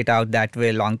work it out that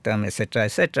way, long term, etc.,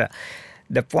 etc.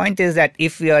 The point is that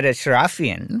if you are a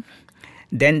Sharafian,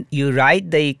 then you write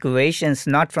the equations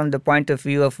not from the point of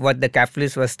view of what the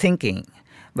capitalist was thinking,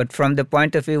 but from the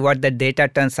point of view what the data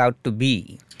turns out to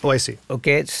be. Oh, I see.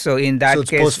 Okay, so in that it's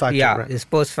case, post-factum, right? It's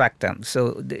post-factum.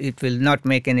 So it will not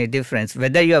make any difference.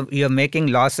 Whether you're making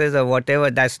losses or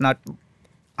whatever, that's not...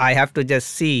 I have to just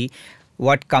see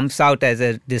what comes out as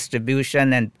a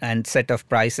distribution and set of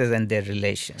prices and their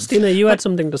relations. Stina, you had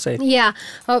something to say. Yeah.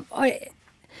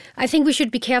 I think we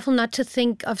should be careful not to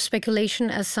think of speculation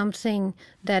as something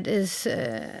that is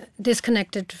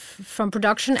disconnected from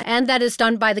production and that is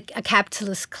done by a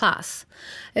capitalist class.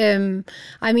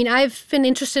 I've been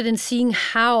interested in seeing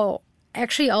how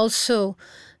actually also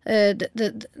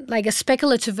like a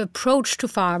speculative approach to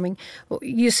farming.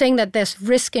 You're saying that there's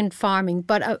risk in farming,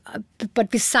 but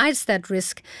besides that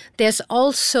risk, there's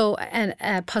also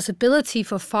a possibility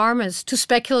for farmers to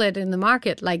speculate in the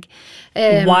market, like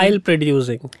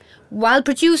while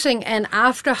producing and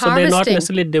after harvesting. So they're not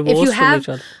necessarily divorced from each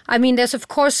other. There's of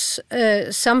course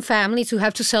some families who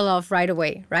have to sell off right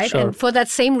away, right? Sure. And for that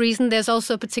same reason, there's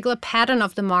also a particular pattern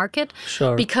of the market.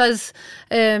 Sure. Because,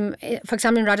 for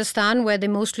example, in Rajasthan, where they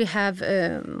mostly have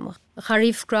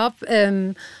Kharif crop,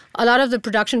 a lot of the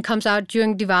production comes out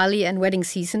during Diwali and wedding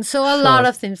season. So a lot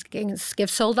of things get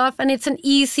sold off. And it's an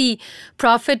easy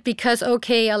profit because,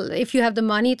 if you have the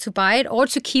money to buy it or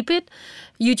to keep it,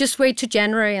 you just wait to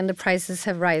January and the prices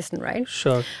have risen, right?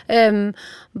 Sure.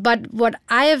 But what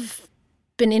I have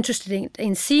been interested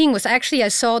in seeing was actually I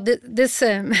saw this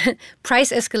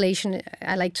price escalation,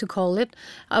 I like to call it,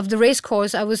 of the race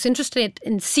course. I was interested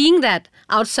in seeing that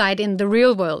outside in the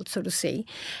real world, so to say,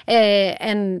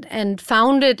 and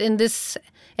found it in this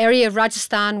area of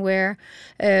Rajasthan where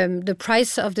the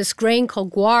price of this grain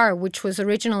called guar, which was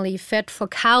originally fed for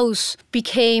cows,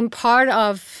 became part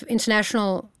of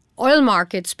international oil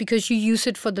markets because you use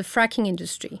it for the fracking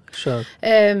industry. Sure.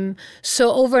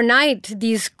 So overnight,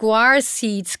 these guar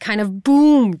seeds kind of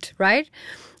boomed, right?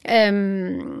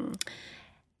 And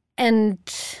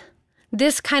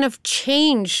this kind of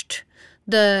changed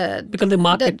because the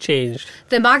market changed.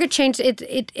 The market changed.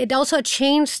 It also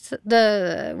changed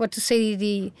the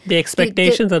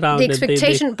expectations around the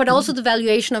expectation, but also the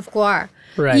valuation of guar.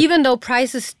 Right. Even though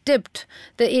prices dipped,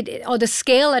 the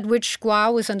scale at which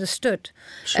guar was understood.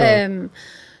 Sure.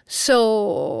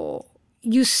 So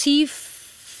you see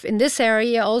in this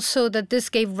area also that this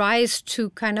gave rise to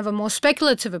kind of a more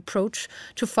speculative approach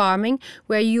to farming,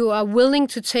 where you are willing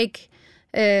to take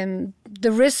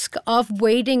the risk of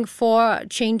waiting for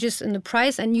changes in the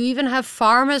price. And you even have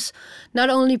farmers not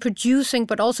only producing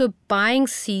but also buying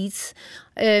seeds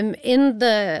in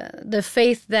the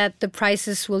faith that the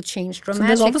prices will change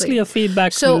dramatically. So there's obviously a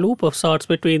feedback loop of sorts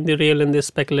between the real and the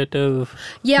speculative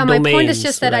domains, my point is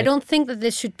just that I don't think that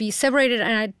this should be separated,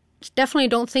 and I definitely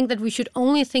don't think that we should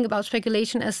only think about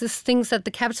speculation as these things that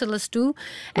the capitalists do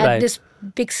at this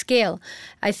big scale.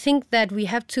 I think that we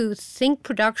have to think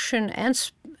production and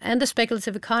the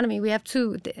speculative economy. We have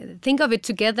to think of it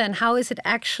together, and how is it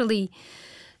actually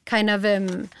kind of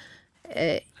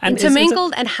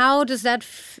intermingled, and how does that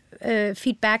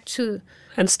feed back to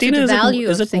and Stina, the value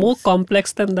is it more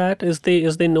complex than that? Is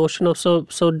the notion of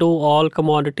so do all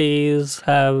commodities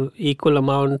have equal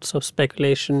amounts of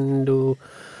speculation?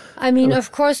 I mean,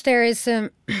 of course, there is.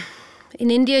 In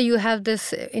India, you have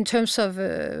this, in terms of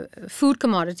food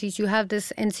commodities, you have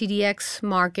this NCDX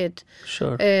market.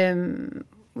 Sure.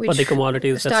 Which for the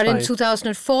commodities, started in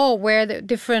 2004, where the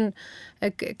different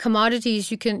commodities,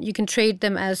 you can trade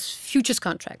them as futures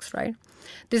contracts, right?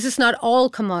 This is not all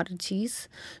commodities,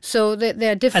 so there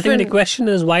are different. I think the question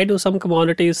is, why do some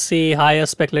commodities see higher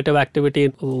speculative activity?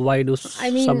 Why do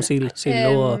some see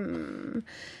lower?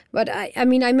 But I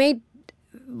made.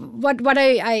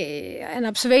 An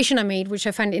observation I made, which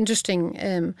I find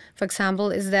interesting, for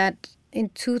example, is that in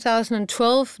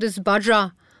 2012, this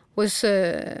bajra was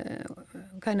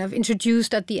kind of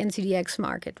introduced at the NCDX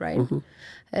market, right?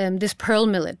 Mm-hmm. This pearl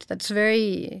millet, that's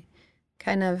very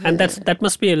kind of... And that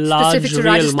must be a large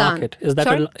real market. Is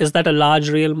that a large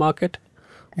real market?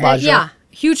 Yeah,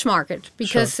 huge market,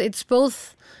 because it's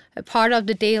both a part of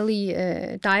the daily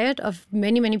diet of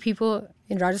many, many people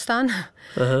in Rajasthan.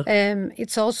 Uh-huh.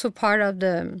 It's also part of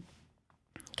the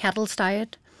cattle's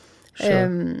diet,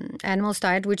 animals'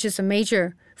 diet, which is a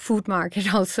major food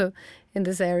market also in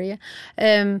this area.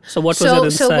 So what was it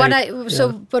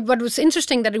inside? But what was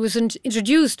interesting that it was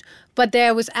introduced, but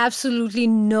there was absolutely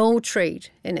no trade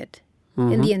in it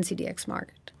in the NCDX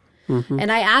market. Mm-hmm. And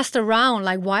I asked around,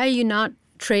 like, why are you not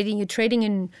trading? You're trading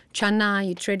in chana,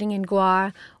 you're trading in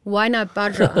guar. Why not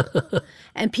bajra?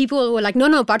 And people were like,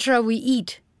 no, bajra we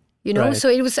eat. You know, so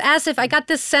it was as if I got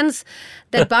this sense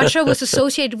that bajra was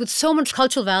associated with so much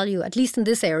cultural value, at least in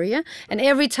this area. And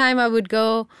every time I would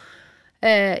go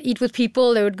eat with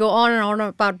people, they would go on and on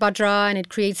about bajra, and it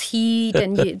creates heat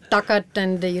and takat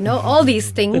and all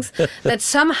these things that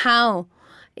somehow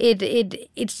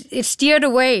it steered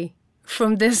away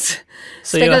from this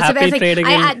so speculative ethic.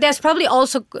 Trading there's probably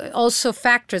also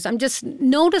factors. I'm just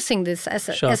noticing this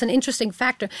as an interesting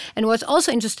factor. And what's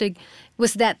also interesting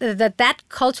was that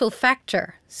cultural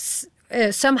factor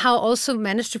somehow also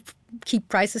managed to keep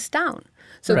prices down.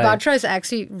 So bajra is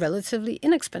actually relatively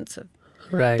inexpensive.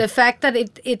 Right. The fact that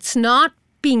it's not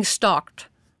being stocked,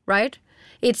 right?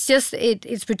 It's just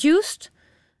it's produced,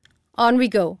 on we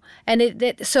go, and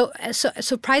so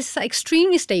prices are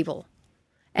extremely stable.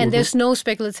 And there's no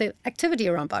speculative activity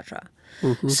around bajra.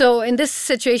 Mm-hmm. So in this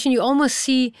situation, you almost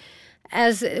see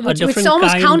which is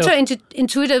almost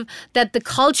counterintuitive that the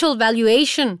cultural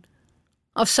valuation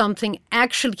of something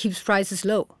actually keeps prices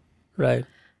low. Right.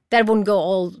 That wouldn't go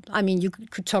all... I mean, you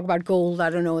could talk about gold. I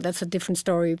don't know. That's a different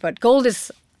story. But gold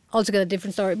is altogether a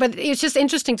different story. But it's just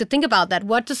interesting to think about that.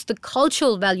 What does the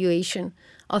cultural valuation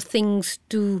of things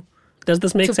do? Does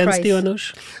this make sense to you,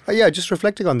 Anush? Yeah, just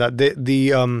reflecting on that.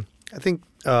 I think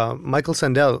Michael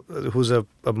Sandel, who's a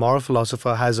moral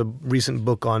philosopher, has a recent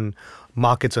book on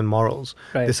markets and morals.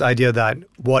 Right. This idea that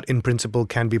what in principle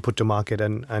can be put to market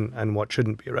and what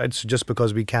shouldn't be, right? So just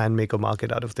because we can make a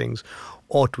market out of things,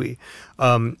 ought we?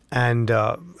 And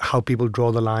how people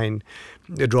draw the line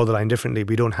differently.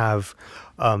 We don't have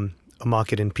a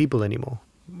market in people anymore.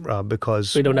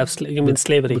 Because we don't have you mean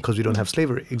slavery? Because we don't have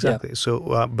slavery, exactly. Yeah.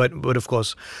 So, but of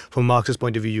course, from Marx's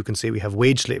point of view, you can say we have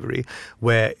wage slavery,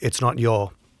 where it's not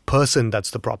your person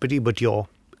that's the property, but your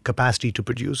capacity to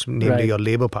produce, namely your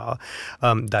labor power,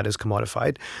 that is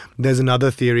commodified. There's another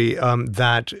theory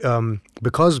that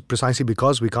precisely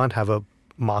because we can't have a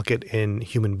market in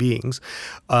human beings,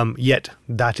 yet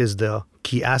that is the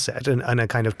key asset and a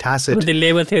kind of tacit... But the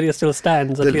labor theory still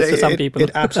stands, at least to some people. It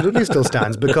absolutely still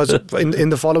stands because in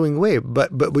the following way,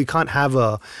 but we can't have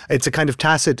it's a kind of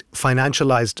tacit,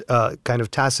 financialized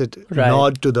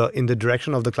nod in the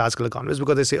direction of the classical economists,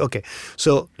 because they say, okay,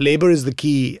 so labor is the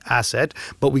key asset,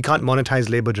 but we can't monetize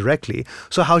labor directly.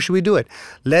 So how should we do it?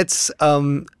 Let's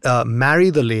marry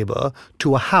the labor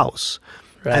to a house.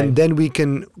 and then we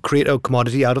can create a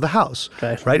commodity out of the house.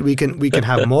 Right? We can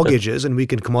have mortgages, and we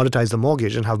can commoditize the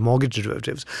mortgage and have mortgage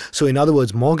derivatives. So in other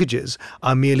words, mortgages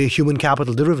are merely human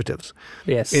capital derivatives.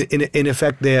 Yes. In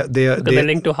effect, they're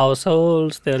linked to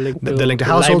households. They're linked to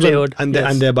households livelihood. and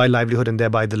thereby livelihood, and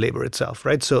thereby the labor itself.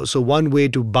 Right. So one way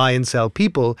to buy and sell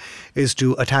people is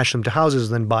to attach them to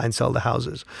houses, and then buy and sell the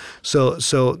houses. So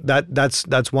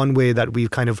that's one way that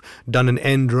we've kind of done an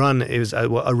end run is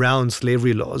around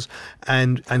slavery laws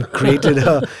and created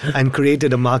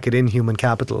a market in human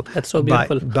capital. That's so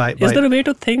beautiful. Is there a way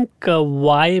to think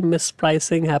why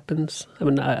mispricing happens? I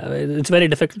mean, it's very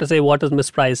difficult to say what is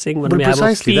mispricing when we have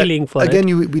a feeling for it. Again,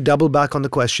 we double back on the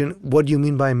question: what do you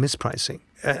mean by mispricing?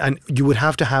 And you would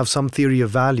have to have some theory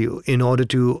of value in order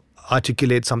to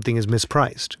articulate something as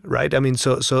mispriced, right? I mean,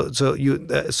 so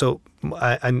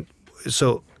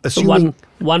assuming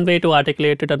one way to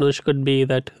articulate it, Anush, could be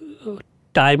that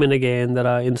time and again there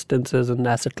are instances in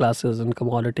asset classes and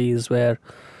commodities where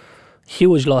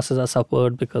huge losses are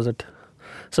suffered because it.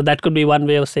 So that could be one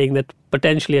way of saying that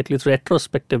potentially, at least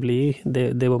retrospectively,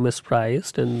 they were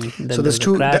mispriced, and then so there's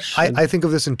two. I think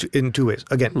of this in two ways.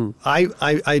 Again,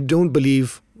 I don't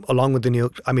believe. Along with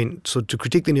so to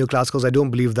critique the neoclassicals, I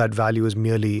don't believe that value is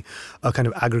merely a kind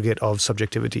of aggregate of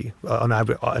subjectivity,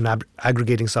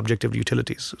 aggregating subjective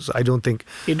utilities. So I don't think...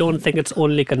 You don't think it's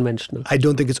only conventional? I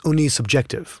don't think it's only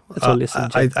subjective. It's only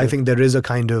subjective. I think there is a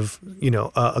kind of,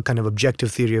 a kind of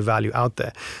objective theory of value out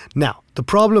there. Now, the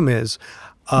problem is...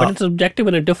 but it's objective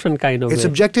in a different kind of way. It's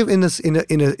objective in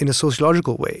a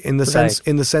sociological way, in the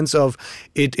sense of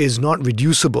it is not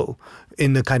reducible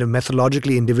in a kind of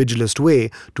methodologically individualist way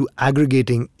to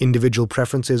aggregating individual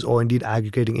preferences or indeed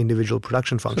aggregating individual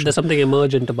production functions. So there's something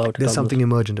emergent about it. There's something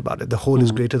emergent about it. The whole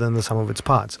is greater than the sum of its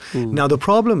parts. Now the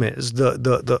problem is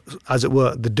the as it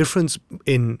were, the difference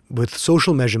with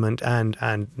social measurement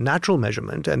and natural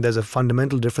measurement, and there's a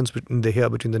fundamental difference between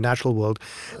the natural world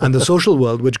and the social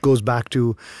world, which goes back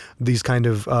to these kind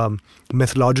of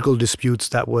methodological disputes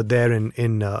that were there in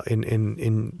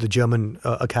the German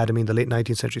academy in the late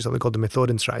 19th century, something called the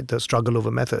Methodenstreit, the struggle over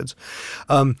methods,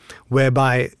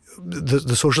 whereby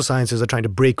the social sciences are trying to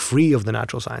break free of the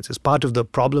natural sciences. Part of the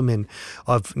problem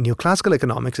of neoclassical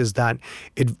economics is that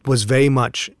it was very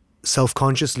much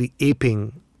self-consciously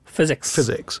aping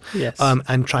physics, yes,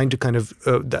 and trying to kind of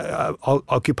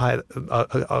occupy,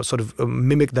 sort of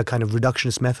mimic the kind of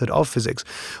reductionist method of physics,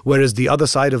 whereas the other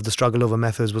side of the struggle over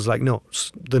methods was like, no,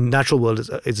 the natural world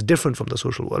is different from the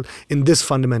social world. In this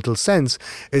fundamental sense,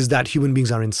 is that human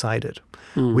beings are inside it.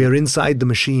 We are inside the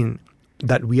machine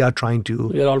that we are trying to.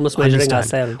 We are almost measuring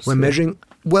ourselves. We're measuring.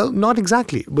 Well, not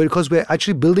exactly, because we're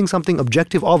actually building something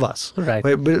objective of us. Right.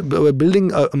 We're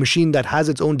building a machine that has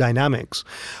its own dynamics.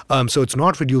 So it's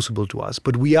not reducible to us,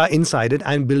 but we are inside it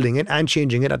and building it and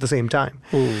changing it at the same time.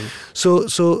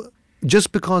 So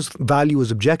just because value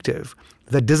is objective,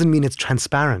 that doesn't mean it's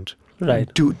transparent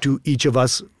to each of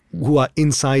us who are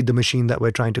inside the machine that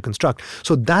we're trying to construct.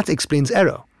 So that explains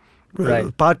error.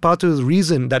 Right. Part of the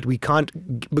reason that we can't,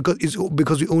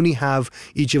 because we only have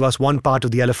each of us one part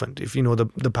of the elephant. If you know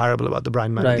the parable about the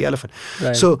blind man and the elephant.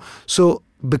 Right. So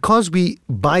because we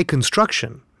by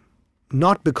construction,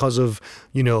 not because of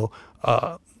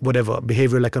whatever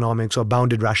behavioral economics or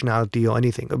bounded rationality or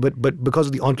anything, but because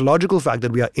of the ontological fact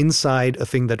that we are inside a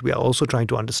thing that we are also trying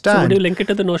to understand. So would you link it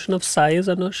to the notion of size,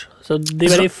 Anush? So the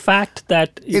very fact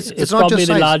that it's not probably just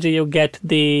the size. larger you get,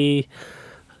 the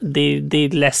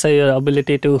lesser your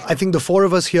ability to. I think the four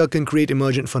of us here can create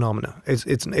emergent phenomena.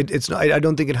 It's not, I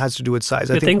don't think it has to do with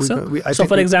size. You think so?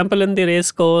 For example, in the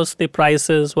race course, the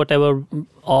prices, whatever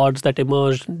odds that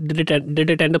emerged, did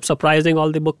it end up surprising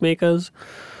all the bookmakers?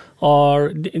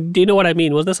 Or do you know what I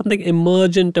mean? Was there something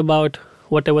emergent about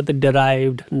whatever the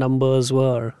derived numbers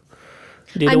were?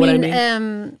 Do you know what I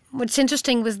mean? What's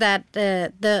interesting was that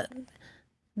there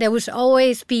would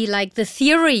always be like the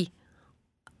theory.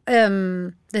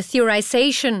 The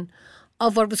theorization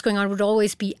of what was going on would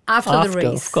always be after the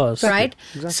race, of course, right?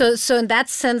 Exactly. So in that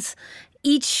sense,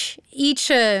 each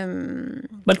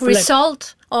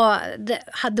result or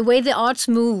the way the odds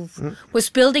move was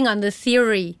building on the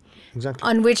theory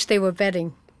on which they were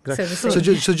betting. Exactly.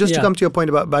 So just to come to your point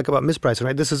about mispricing,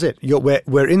 right? This is it.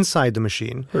 We're inside the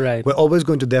machine. Right. We're always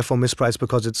going to therefore misprice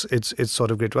because it's sort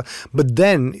of great. But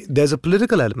then there's a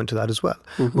political element to that as well,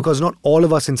 because not all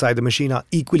of us inside the machine are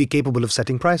equally capable of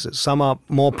setting prices. Some are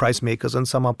more price makers and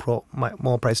some are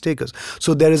more price takers.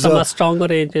 So there is some are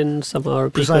stronger agents, some are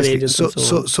weaker agents.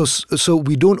 So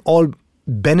we don't all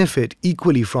benefit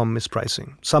equally from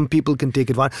mispricing. Some people can take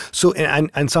advantage. So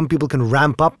and some people can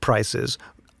ramp up prices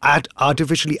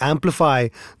artificially amplify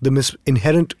the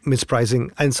inherent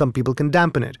mispricing, and some people can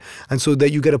dampen it. And so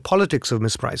that you get a politics of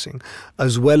mispricing,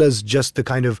 as well as just the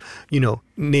kind of,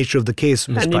 nature of the case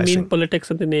mispricing. And you mean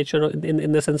politics in the nature,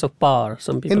 in the sense of power.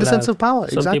 Some people in the sense of power,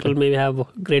 some exactly. people maybe have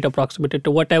greater proximity to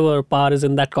whatever power is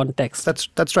in that context.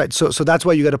 That's right. So that's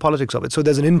why you get a politics of it. So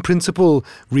there's an in-principle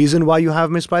reason why you have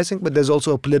mispricing, but there's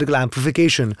also a political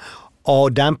amplification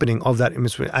or dampening of that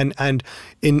mispricing. And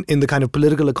in the kind of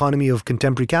political economy of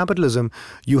contemporary capitalism,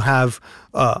 you have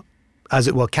as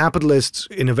it were, capitalists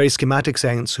in a very schematic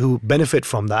sense who benefit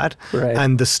from that, right.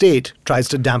 and the state tries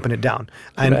to dampen it down.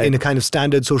 And right. in a kind of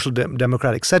standard social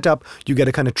democratic setup, you get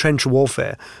a kind of trench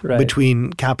warfare right.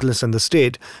 between capitalists and the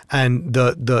state. And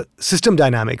the system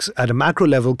dynamics at a macro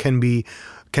level can be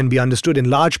understood in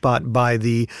large part by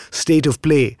the state of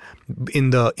play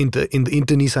in the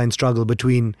internecine struggle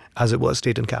between, as it were,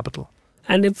 state and capital.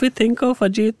 And if we think of,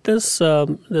 Ajit,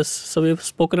 so we've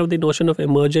spoken of the notion of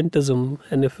emergentism,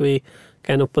 and if we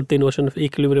kind of put the notion of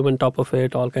equilibrium on top of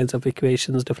it, all kinds of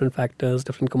equations, different factors,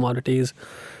 different commodities,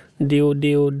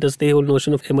 does the whole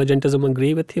notion of emergentism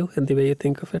agree with you in the way you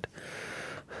think of it?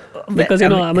 Because,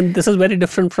 this is very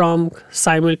different from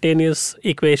simultaneous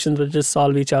equations which just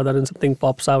solve each other and something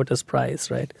pops out as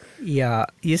price, right? Yeah.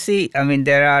 You see,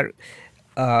 there are...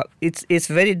 it's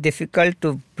very difficult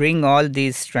to bring all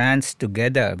these strands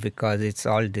together because it's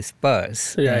all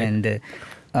dispersed. Right.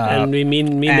 And we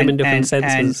mean them in different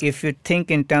senses. And if you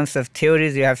think in terms of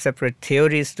theories, you have separate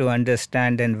theories to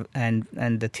understand, and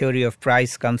the theory of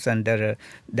price comes under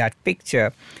that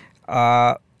picture.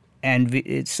 So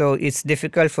it's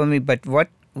difficult for me. But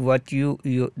what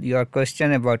your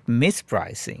question about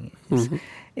mispricing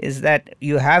is that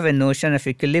you have a notion of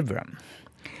equilibrium.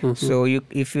 Mm-hmm. So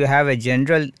if you have a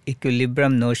general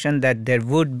equilibrium notion that there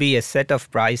would be a set of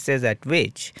prices at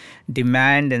which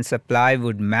demand and supply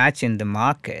would match in the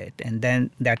market, and then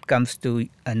that comes to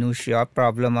Anush, your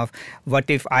problem of what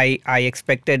if I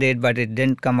expected it but it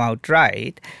didn't come out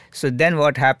right. So then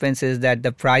what happens is that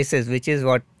the prices, which is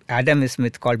what Adam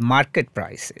Smith called market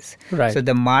prices. Right. So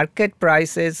the market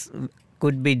prices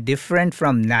could be different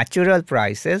from natural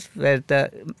prices where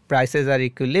the prices are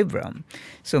equilibrium.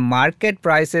 So market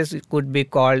prices could be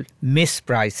called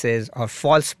misprices or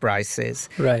false prices.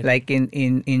 Right. Like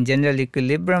in general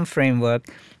equilibrium framework,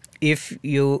 if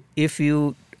you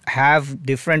have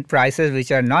different prices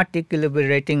which are not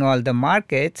equilibrating all the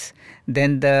markets,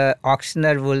 then the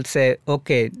auctioneer will say,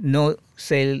 okay, no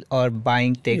sale or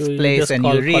buying takes place, and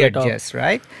you readjust,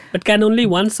 right? But can only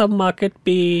one sub-market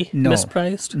be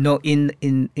mispriced? No,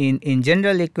 in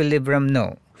general equilibrium,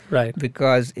 no. Right.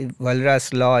 Because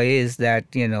Walras' law is that,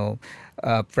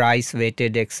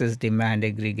 price-weighted excess demand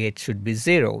aggregate should be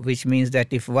zero, which means that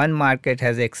if one market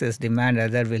has excess demand,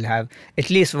 other will have,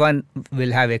 at least one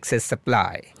will have excess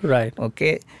supply. Right.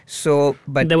 Okay. So,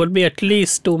 but there would be at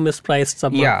least two mispriced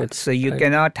submarkets. Yeah. So you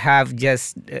cannot have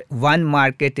just one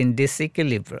market in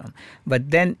disequilibrium. But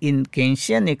then in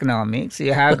Keynesian economics,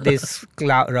 you have this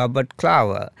Robert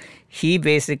Clover. He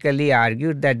basically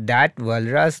argued that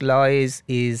Walras' law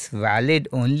is valid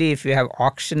only if you have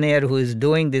auctioneer who is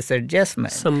doing this adjustment.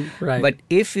 Right. But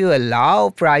if you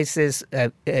allow prices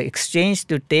exchange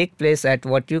to take place at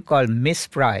what you call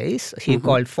misprice, he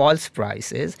called false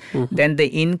prices, then the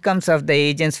incomes of the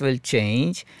agents will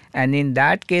change, and in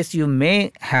that case you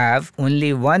may have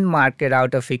only one market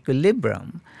out of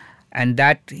equilibrium. And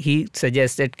that he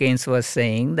suggested, Keynes was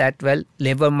saying that, well,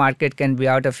 labor market can be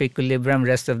out of equilibrium,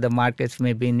 rest of the markets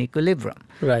may be in equilibrium.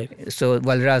 Right. So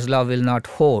Walras' law will not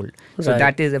hold. So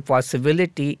that is a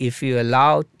possibility if you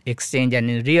allow exchange, and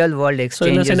in real world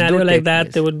exchanges. So in a scenario like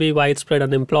that, there would be widespread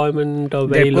unemployment or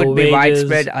very low wages. There could be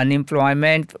widespread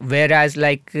unemployment, whereas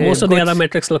most of the other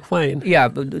metrics look fine. Yeah,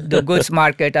 the goods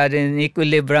market are in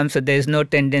equilibrium, so there is no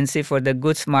tendency for the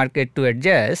goods market to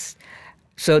adjust.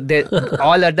 So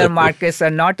all other markets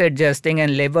are not adjusting,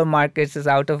 and labor markets is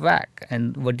out of whack.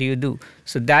 And what do you do?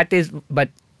 So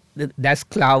that's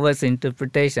Clover's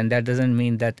interpretation. That doesn't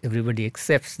mean that everybody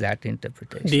accepts that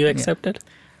interpretation. Do you accept it?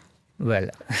 Well,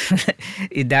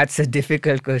 that's a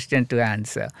difficult question to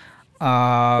answer.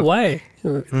 Why?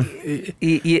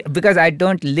 Because I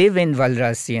don't live in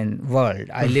Walrasian world.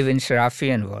 I live in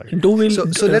Sharafian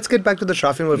world. So let's get back to the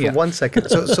Sharafian world for 1 second.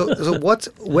 So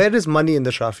where is money in the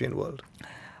Sharafian world?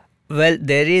 Well,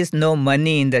 there is no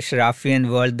money in the Sharafian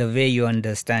world the way you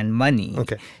understand money.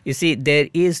 Okay. You see, there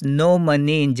is no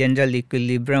money in general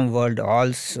equilibrium world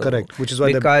also. Correct. Which is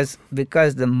why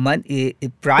because the money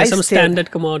price. There's some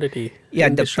standard commodity. Yeah,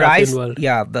 in the Sharafian world.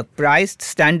 Yeah, the priced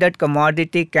standard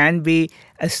commodity can be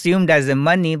assumed as a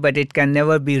money, but it can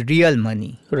never be real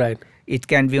money. Right. it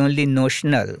can be only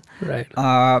notional. Right.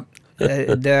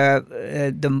 The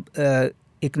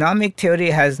economic theory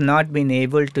has not been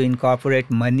able to incorporate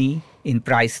money in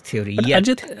price theory yet.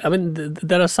 Ajit, I mean,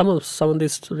 there are some of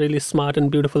these really smart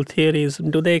and beautiful theories.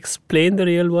 Do they explain the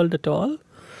real world at all?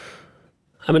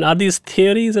 I mean, are these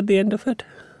theories at the end of it?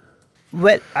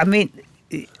 Well, I mean,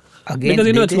 again, because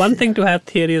it's one thing to have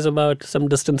theories about some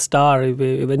distant star.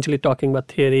 We're eventually talking about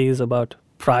theories about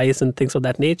price and things of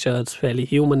that nature. It's fairly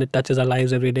human. It touches our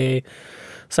lives every day.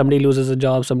 Somebody loses a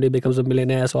job, somebody becomes a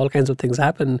millionaire, so all kinds of things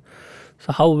happen.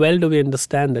 So how well do we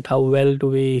understand it? How well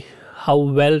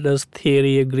does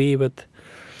theory agree with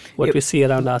what we see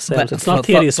around ourselves? It's not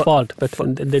theory's fault, but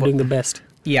they're doing the best.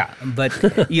 Yeah, but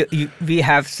we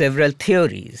have several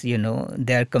theories,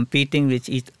 they're competing with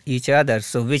each other.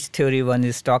 So which theory one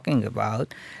is talking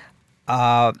about?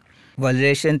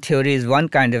 Valuation theory is one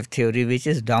kind of theory which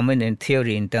is dominant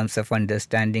theory in terms of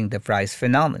understanding the price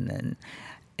phenomenon.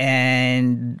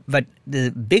 But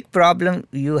the big problem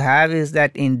you have is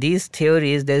that in these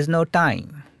theories there's no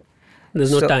time.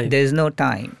 There's no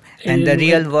time. And the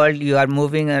real world, you are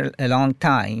moving along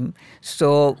time.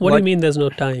 So what do you mean there's no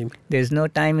time? There's no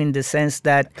time in the sense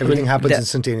that everything happens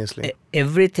instantaneously.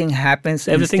 Everything happens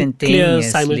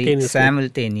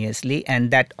simultaneously, and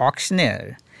that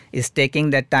auctioneer is taking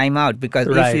that time out, because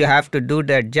if you have to do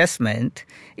the adjustment,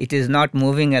 it is not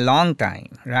moving a long time,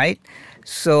 right?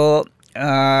 So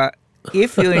but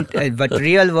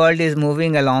real world is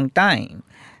moving a long time.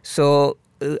 So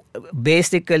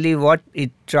basically what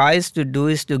it tries to do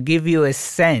is to give you a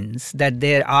sense that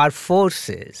there are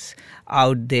forces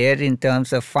out there in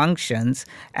terms of functions,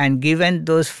 and given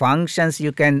those functions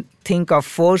you can think of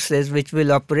forces which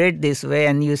will operate this way,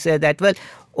 and you say that, well,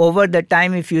 over the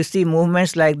time if you see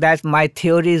movements like that, my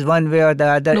theory is one way or the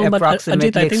other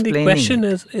approximately Ajit, I think explaining. The question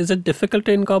is it difficult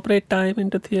to incorporate time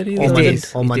into theories?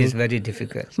 It is very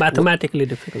difficult. Mathematically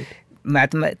difficult.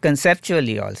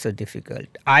 Conceptually also difficult.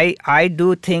 I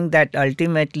do think that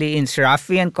ultimately in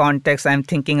Sraffian context I'm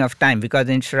thinking of time, because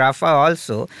in Sraffa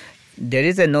also there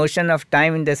is a notion of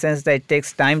time in the sense that it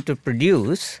takes time to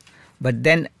produce, but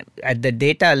then at the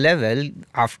data level,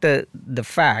 after the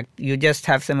fact, you just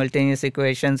have simultaneous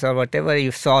equations or whatever,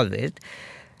 you solve it.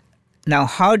 Now,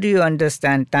 how do you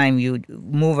understand time? You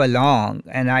move along,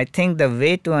 and I think the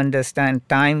way to understand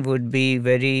time would be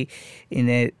very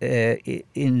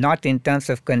not in terms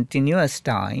of continuous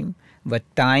time, but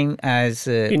time as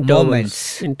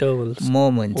moments,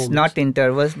 not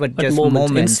intervals, but just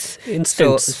moments.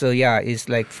 Instants. So yeah, it's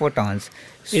like photons.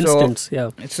 Instants,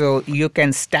 yeah. So you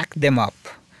can stack them up.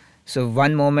 So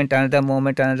one moment, another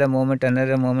moment, another moment,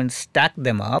 another moment, stack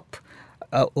them up.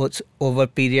 Over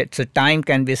period. So time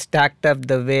can be stacked up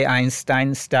the way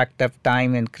Einstein stacked up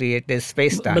time and created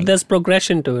space-time. But there's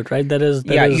progression to it, right?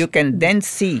 You can then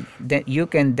see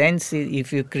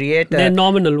if you create they're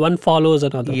nominal, one follows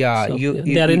another. Yeah, so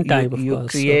they're in time, of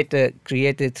course. Create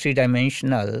a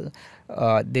three-dimensional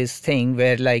this thing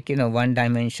where, like, one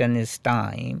dimension is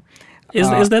time.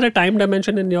 Is there a time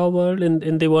dimension in your world,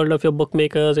 in the world of your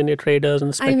bookmakers and your traders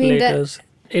and speculators?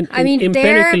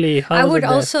 Empirically, I would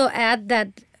also add that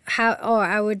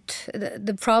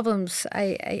the problems.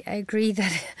 I agree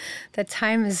that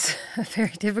time is a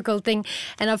very difficult thing,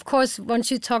 and of course,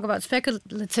 once you talk about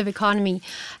speculative economy,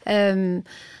 the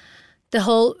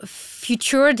whole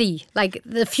futurity, like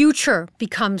the future,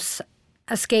 becomes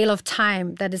a scale of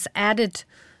time that is added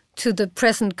to the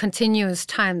present continuous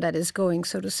time that is going,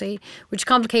 so to say, which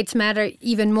complicates matter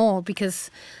even more,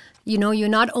 because you're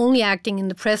not only acting in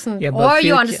the present or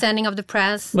your understanding of the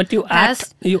past. But you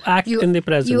act in the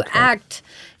present. You act,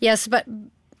 yes, but...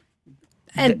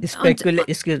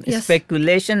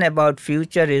 Speculation about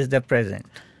future is the present.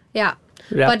 Yeah.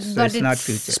 But it's not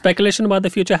future. Speculation about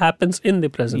the future happens in the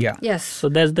present. Yeah. Yes. So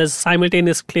there's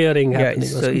simultaneous clearing happening,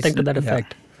 or something to that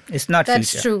effect. It's not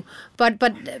That's future. true. But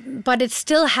it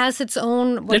still has its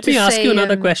own... Let me ask you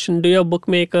another question. Do your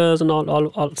bookmakers and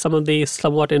all some of the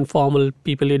somewhat informal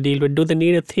people you deal with, do they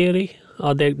need a theory,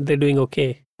 or they're doing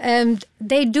okay?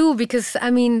 They do, because,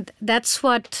 that's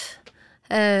what...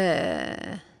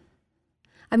 the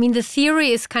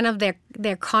theory is kind of their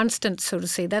constant, so to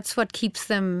say. That's what keeps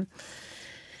them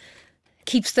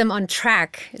on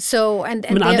track. So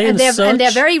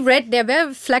they're very they're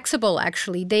very flexible,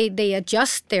 actually. They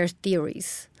adjust their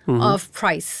theories of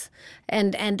price,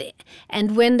 and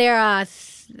when there are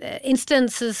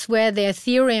instances where their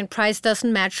theory and price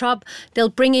doesn't match up, they'll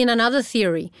bring in another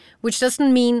theory, which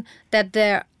doesn't mean that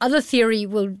their other theory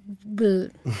will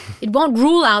it won't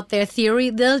rule out their theory.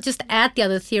 They'll just add the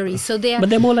other theory. So but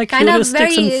they're more like kind of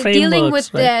heuristics and frameworks, dealing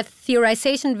with right? their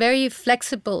theorization very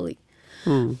flexibly.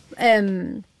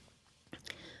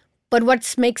 But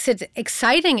what makes it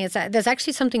exciting is that there's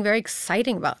actually something very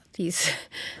exciting about these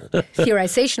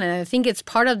theorization. And I think it's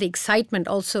part of the excitement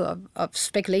also of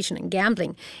speculation and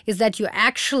gambling, is that you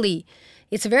actually,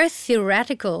 it's a very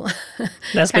theoretical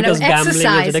kind of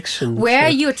exercise where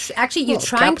you're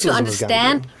trying to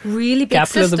understand really big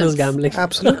capitalism systems. Is gambling.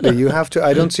 Absolutely, you have to.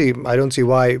 I don't see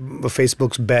why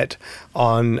Facebook's bet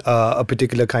on a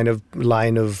particular kind of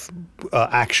line of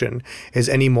action is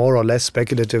any more or less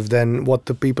speculative than what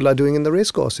the people are doing in the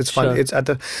race course. It's fun. Sure. It's at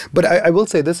the. But I will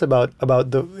say this about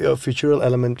the futural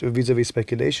element vis-a-vis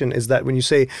speculation is that when you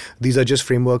say these are just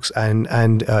frameworks and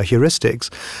heuristics,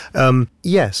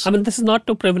 yes. I mean, this is not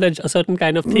to privilege a certain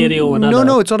kind of theory over another.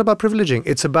 No, it's not about privileging.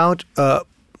 It's about the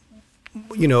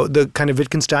kind of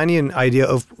Wittgensteinian idea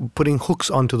of putting hooks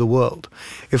onto the world.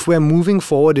 If we're moving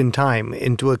forward in time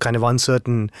into an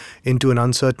uncertain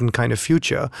kind of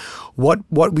future,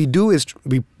 what we do is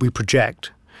we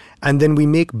project, and then we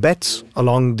make bets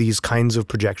along these kinds of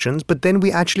projections, but then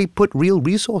we actually put real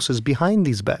resources behind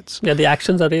these bets. Yeah, the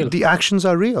actions are real. The actions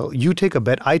are real. You take a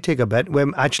bet, I take a bet.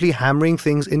 We're actually hammering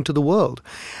things into the world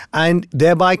and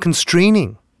thereby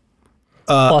constraining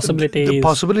the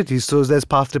possibilities. So there's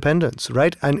path dependence,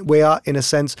 right? And we are, in a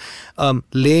sense,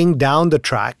 laying down the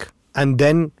track and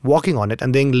then walking on it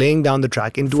and then laying down the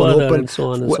track into further an open. And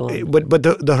so on and so on. But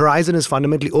the horizon is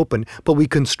fundamentally open. But we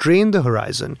constrain the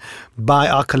horizon by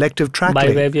our collective track.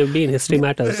 By where we have been. History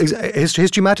matters.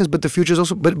 History matters, but the future is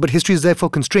also. But history is therefore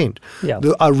constrained. Yeah.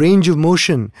 Our range of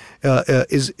motion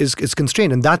is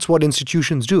constrained, and that's what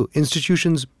institutions do.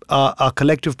 Institutions are a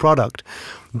collective product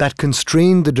that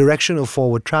constrain the direction of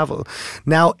forward travel.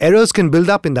 Now, errors can build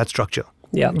up in that structure.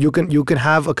 Yeah, you can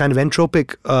have a kind of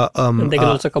entropic. And they can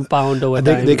also compound over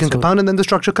time. They can compound, and then the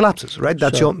structure collapses. Right,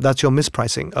 that's your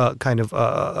mispricing kind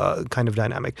of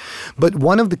dynamic. But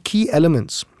one of the key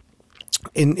elements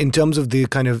in terms of the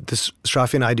kind of this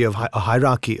Straussian idea of a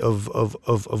hierarchy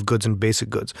of goods and basic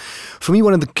goods, for me,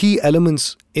 one of the key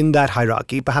elements in that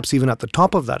hierarchy, perhaps even at the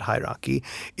top of that hierarchy,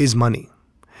 is money,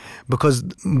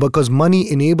 because money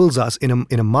enables us in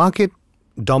a market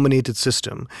dominated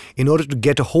system, in order to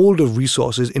get a hold of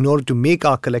resources, in order to make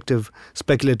our collective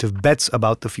speculative bets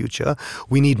about the future,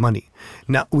 we need money.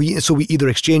 Now, we either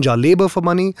exchange our labor for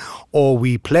money, or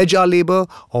we pledge our labor,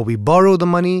 or we borrow the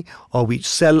money, or we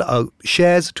sell our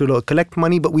shares to collect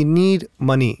money, but we need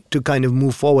money to kind of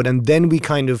move forward. And then we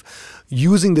kind of,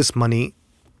 using this money,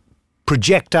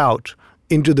 project out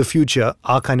into the future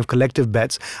our kind of collective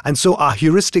bets. And so our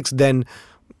heuristics then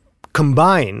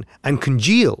combine and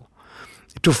congeal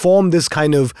to form this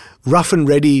kind of rough and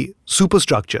ready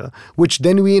superstructure, which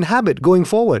then we inhabit going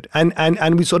forward,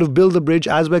 and we sort of build the bridge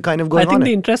as we're kind of going on. I think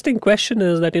the interesting question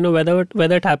is that,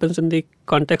 whether it happens in the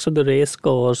context of the race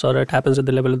course or it happens at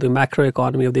the level of the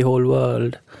macroeconomy of the whole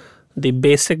world, the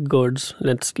basic goods,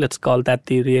 let's call that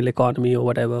the real economy or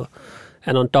whatever,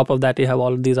 and on top of that you have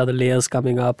all of these other layers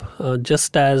coming up,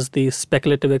 just as the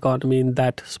speculative economy in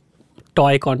that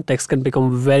toy context can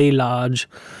become very large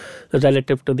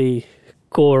relative to the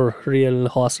core real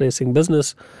horse racing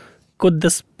business. Could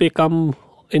this become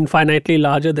infinitely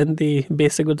larger than the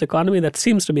basic goods economy? That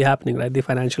seems to be happening, right? The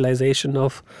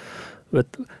financialization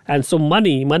and so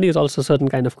money is also a certain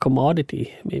kind of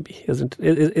commodity, maybe, isn't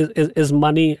it? Is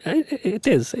money? It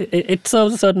is. It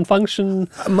serves a certain function.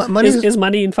 Is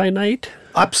money infinite?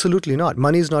 Absolutely not.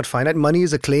 Money is not finite. Money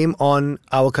is a claim on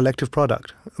our collective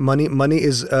product. Money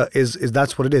is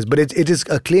that's what it is. But it is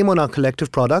a claim on our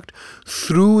collective product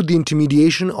through the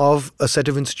intermediation of a set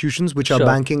of institutions, which are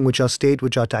banking, which are state,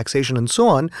 which are taxation, and so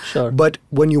on. Sure. But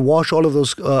when you wash all of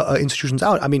those institutions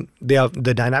out, I mean, the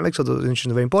dynamics of those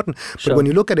institutions are very important. But when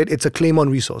you look at it, it's a claim on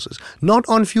resources, not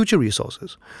on future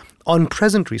resources, on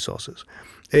present resources.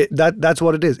 That's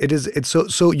what it is. It's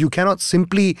so you cannot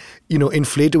simply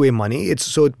inflate away money.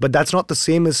 But that's not the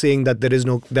same as saying that there is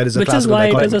a which is classical why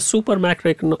dichotomy. it is a super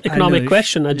macroeconomic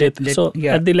question, Ajit.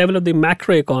 At the level of the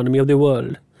macroeconomy of the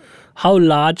world, how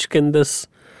large can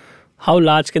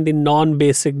the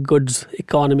non-basic goods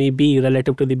economy be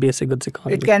relative to the basic goods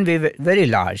economy? It can be very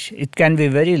large. It can be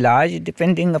very large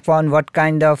depending upon what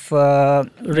kind of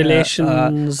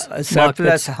relations, surplus,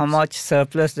 markets. how much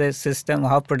surplus the system,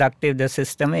 how productive the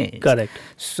system is. Correct.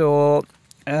 So,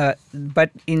 but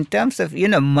in terms of,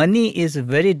 money is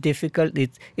very difficult.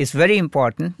 It's very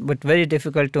important, but very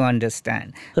difficult to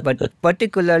understand. But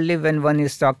particularly when one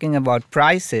is talking about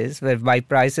prices, where by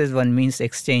prices one means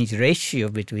exchange ratio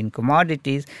between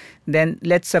commodities, then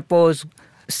let's suppose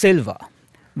silver.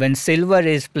 When silver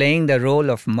is playing the role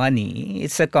of money,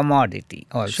 it's a commodity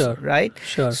also, right?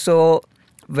 Sure. So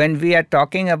when we are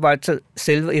talking about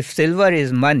silver, if silver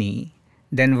is money,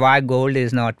 then why gold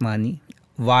is not money?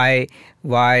 why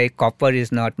copper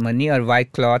is not money or why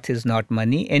cloth is not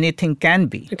money. Anything can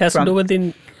be. It has to do with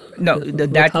the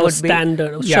that would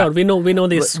standard. be Sure, we know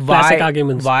these classic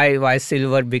arguments. Why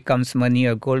silver becomes money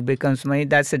or gold becomes money?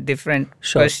 That's a different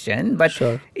question. But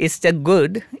it's a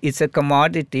good. It's a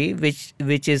commodity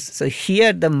which is. So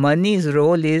here the money's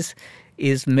role is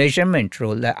measurement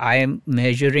role. That I am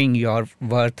measuring your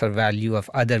worth or value of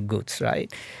other goods,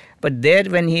 right? But there,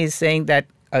 when he is saying that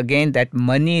again, that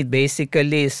money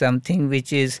basically is something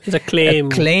which is a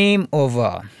claim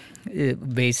over.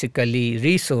 Basically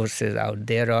resources out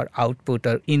there or output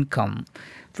or income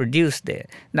produced there.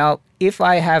 Now, if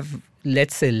I have,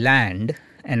 let's say, land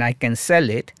and I can sell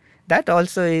it, that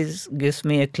also gives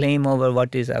me a claim over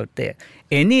what is out there.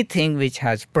 Anything which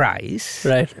has price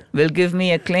will give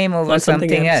me a claim over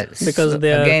something else. Because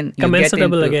they are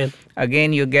commensurable again.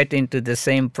 Again, you get into the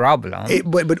same problem.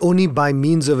 But only by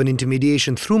means of an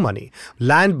intermediation through money.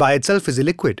 Land by itself is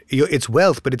illiquid. It's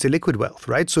wealth, but it's illiquid wealth,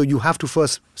 right? So you have to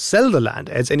first sell the land.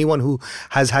 As anyone who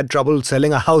has had trouble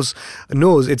selling a house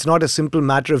knows, it's not a simple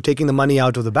matter of taking the money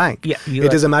out of the bank.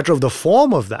 It is a matter of the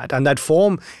form of that. And that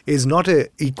form is not an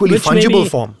equally fungible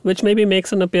form. Which maybe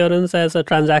makes an appearance as a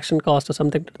transaction cost or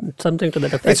something to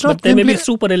that effect. But they may be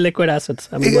super illiquid assets.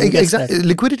 I mean, exactly.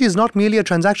 Liquidity is not merely a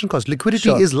transaction cost.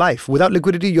 Liquidity is life. Without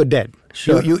liquidity, you're dead.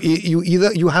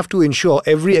 You have to ensure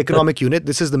every economic unit,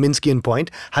 this is the Minskian point,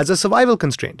 has a survival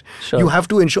constraint. You have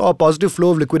to ensure a positive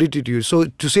flow of liquidity to you. So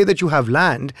to say that you have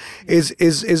land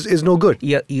is no good.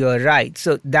 You're right.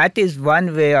 So that is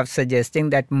one way of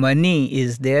suggesting that money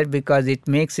is there because it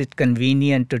makes it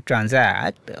convenient to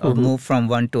transact or move from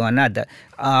one to another.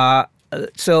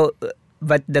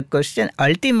 But the question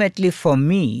ultimately for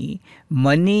me,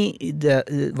 money,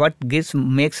 what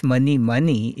makes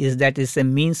money is that it's a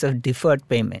means of deferred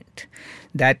payment.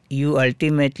 That you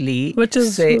ultimately which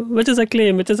is a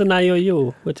claim, which is an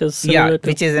IOU, which is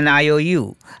which is an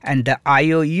IOU, and the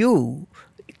IOU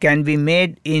can be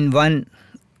made in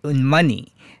money.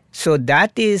 So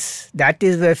that is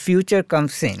where future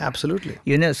comes in. Absolutely.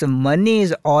 So money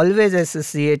is always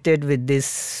associated with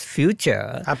this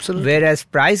future. Absolutely. Whereas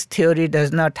price theory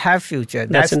does not have future.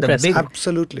 That's the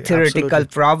big theoretical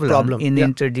problem in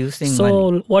introducing money.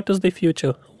 So what is the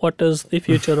future? What is the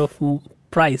future of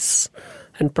price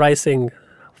and pricing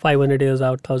 500 years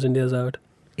out, 1,000 years out?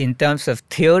 In terms of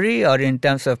theory or in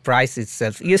terms of price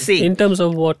itself? You see, in terms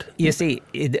of what? You see,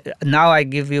 now I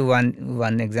give you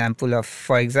one example of,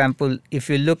 for example, if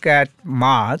you look at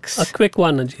Marx. A quick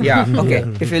one, Ajit. Yeah, okay.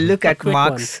 If you look at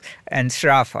Marx and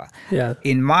Schaffer.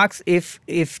 In Marx, if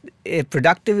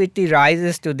productivity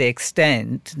rises to the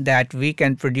extent that we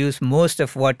can produce most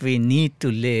of what we need to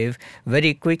live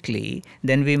very quickly,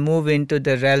 then we move into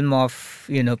the realm of,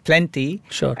 plenty.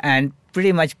 And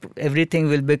pretty much everything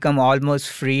will become almost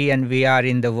free and we are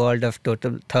in the world of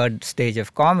total third stage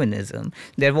of communism.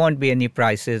 There won't be any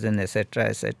prices and etc.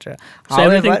 etc. So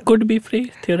however, everything could be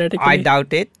free theoretically? I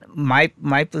doubt it.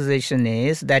 My position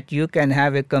is that you can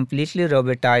have a completely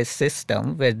robotized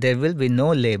system where there will be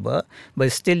no labor,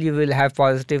 but still you will have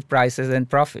positive prices and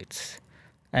profits.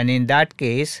 And in that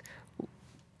case,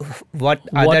 what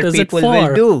other people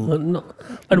will do. No.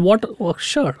 But what? Oh,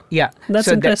 sure. Yeah. That's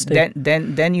so interesting.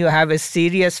 Then you have a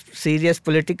serious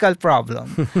political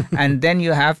problem, and then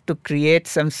you have to create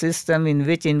some system in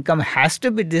which income has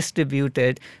to be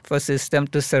distributed for system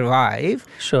to survive.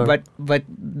 Sure. But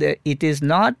it is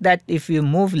not that if you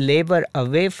move labor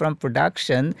away from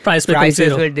production,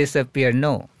 prices will disappear.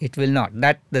 No, it will not.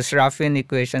 That the Schaffian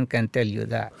equation can tell you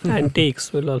that. And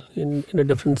takes will in a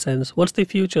different sense. What's the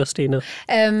future, Stina?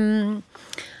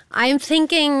 I'm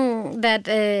thinking that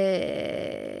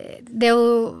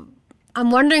I'm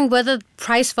wondering whether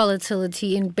price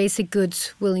volatility in basic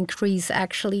goods will increase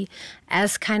actually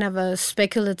as kind of a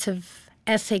speculative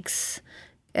ethics.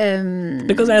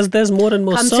 Because as there's more and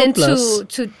more comes surplus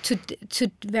to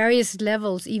various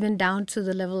levels, even down to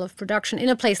the level of production in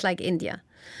a place like India.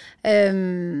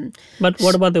 But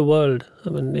what about the world? I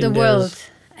mean, the world.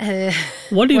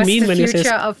 What do you mean when you say the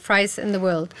future of price in the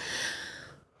world?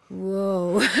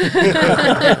 Whoa.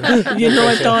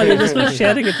 At all. You're just not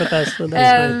sharing it with us. So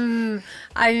that's fine.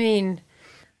 I mean,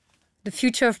 the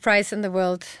future of price in the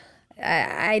world,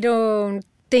 I don't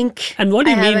think. And what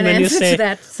do you mean when you say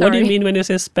that? What do you mean when you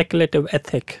say speculative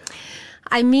ethic?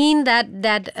 I mean that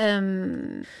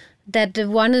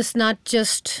one is not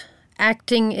just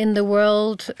acting in the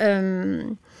world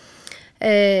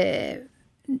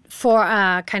for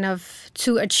kind of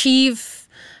to achieve.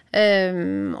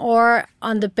 Or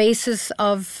on the basis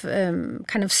of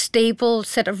kind of stable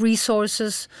set of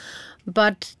resources,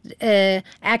 but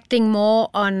acting more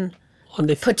on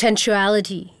the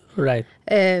potentiality. Right.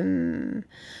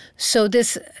 So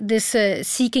this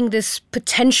seeking this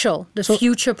potential, the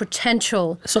future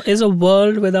potential. So is a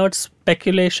world without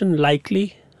speculation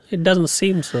likely? It doesn't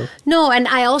seem so. No, and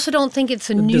I also don't think it's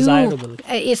desirable.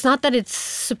 It's not that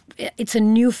it's a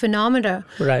new phenomena.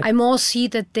 Right. I more see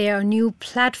that there are new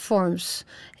platforms,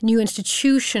 new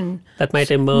institutions that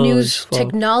might emerge, new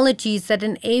technologies that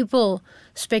enable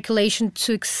speculation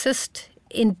to exist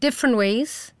in different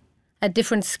ways, at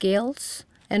different scales,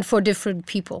 and for different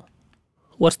people.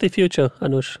 What's the future,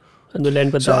 Anush? And we'll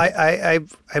end with that. So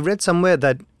I read somewhere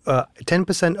that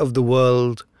 10% of the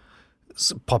world's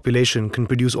population can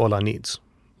produce all our needs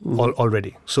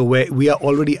already. So we are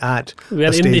already at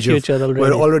a stage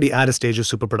we're already at a stage of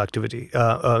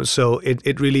superproductivity. So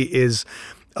it really is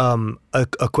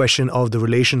a question of the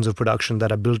relations of production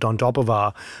that are built on top of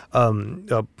our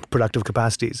productive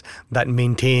capacities that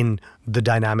maintain the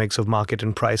dynamics of market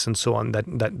and price and so on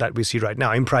that we see right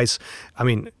now. In price, I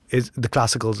mean, the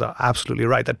classicals are absolutely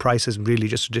right that price is really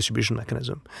just a distribution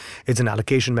mechanism. It's an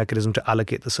allocation mechanism to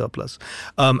allocate the surplus,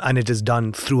 and it is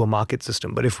done through a market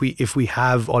system. But if we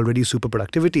have already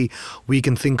superproductivity, we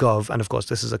can think of, and of course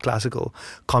this is a classical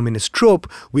communist trope,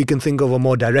 we can think of a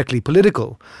more directly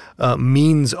political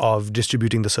means of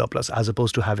distributing the surplus as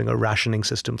opposed to having a rationing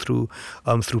system through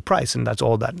price. And that's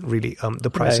all that really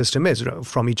the price system is.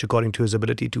 From each according to his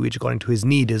ability to each according to his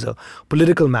need is a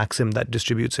political maxim that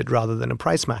distributes it rather than a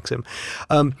price maxim.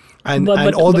 And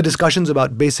all the discussions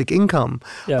about basic income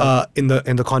in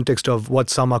the context of what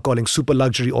some are calling super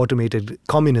luxury automated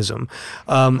communism,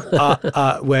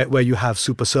 where you have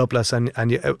super surplus and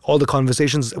all the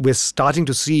conversations we're starting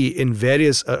to see in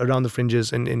various around the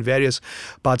fringes in various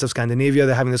parts of Scandinavia,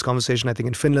 they're having this conversation. I think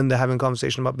in Finland they're having a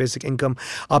conversation about basic income,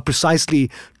 are precisely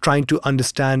trying to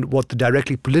understand what the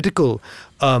directly political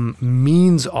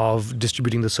means of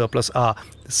distributing the surplus are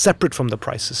separate from the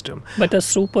price system. But a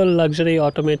super luxury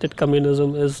automated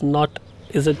communism is not.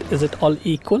 Is it all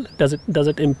equal? Does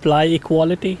it imply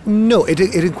equality? No, it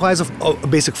requires a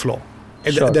basic flaw.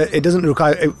 Sure. It doesn't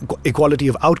require equality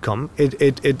of outcome.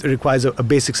 It requires a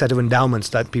basic set of endowments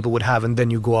that people would have, and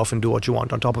then you go off and do what you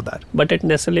want on top of that. But it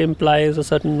necessarily implies a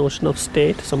certain notion of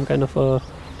state, some kind of a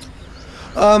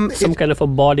kind of a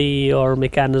body or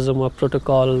mechanism or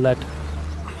protocol that.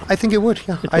 I think it would.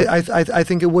 Yeah, I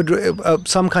think it would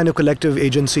some kind of collective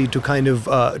agency to kind of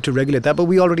to regulate that. But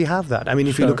we already have that. I mean,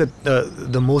 if you look at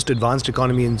the most advanced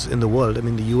economy in the world, I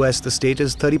mean, the U.S., the state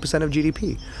is 30% of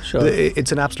GDP. Sure.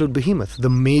 It's an absolute behemoth. The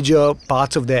major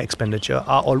parts of their expenditure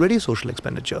are already social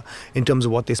expenditure in terms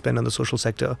of what they spend on the social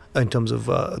sector, in terms of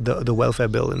the welfare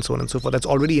bill and so on and so forth. That's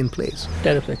already in place.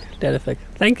 Terrific.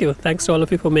 Thank you. Thanks to all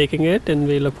of you for making it, and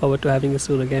we look forward to having you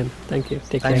soon again. Thank you.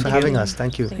 Thanks for having us.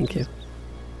 Thank you. Thank you.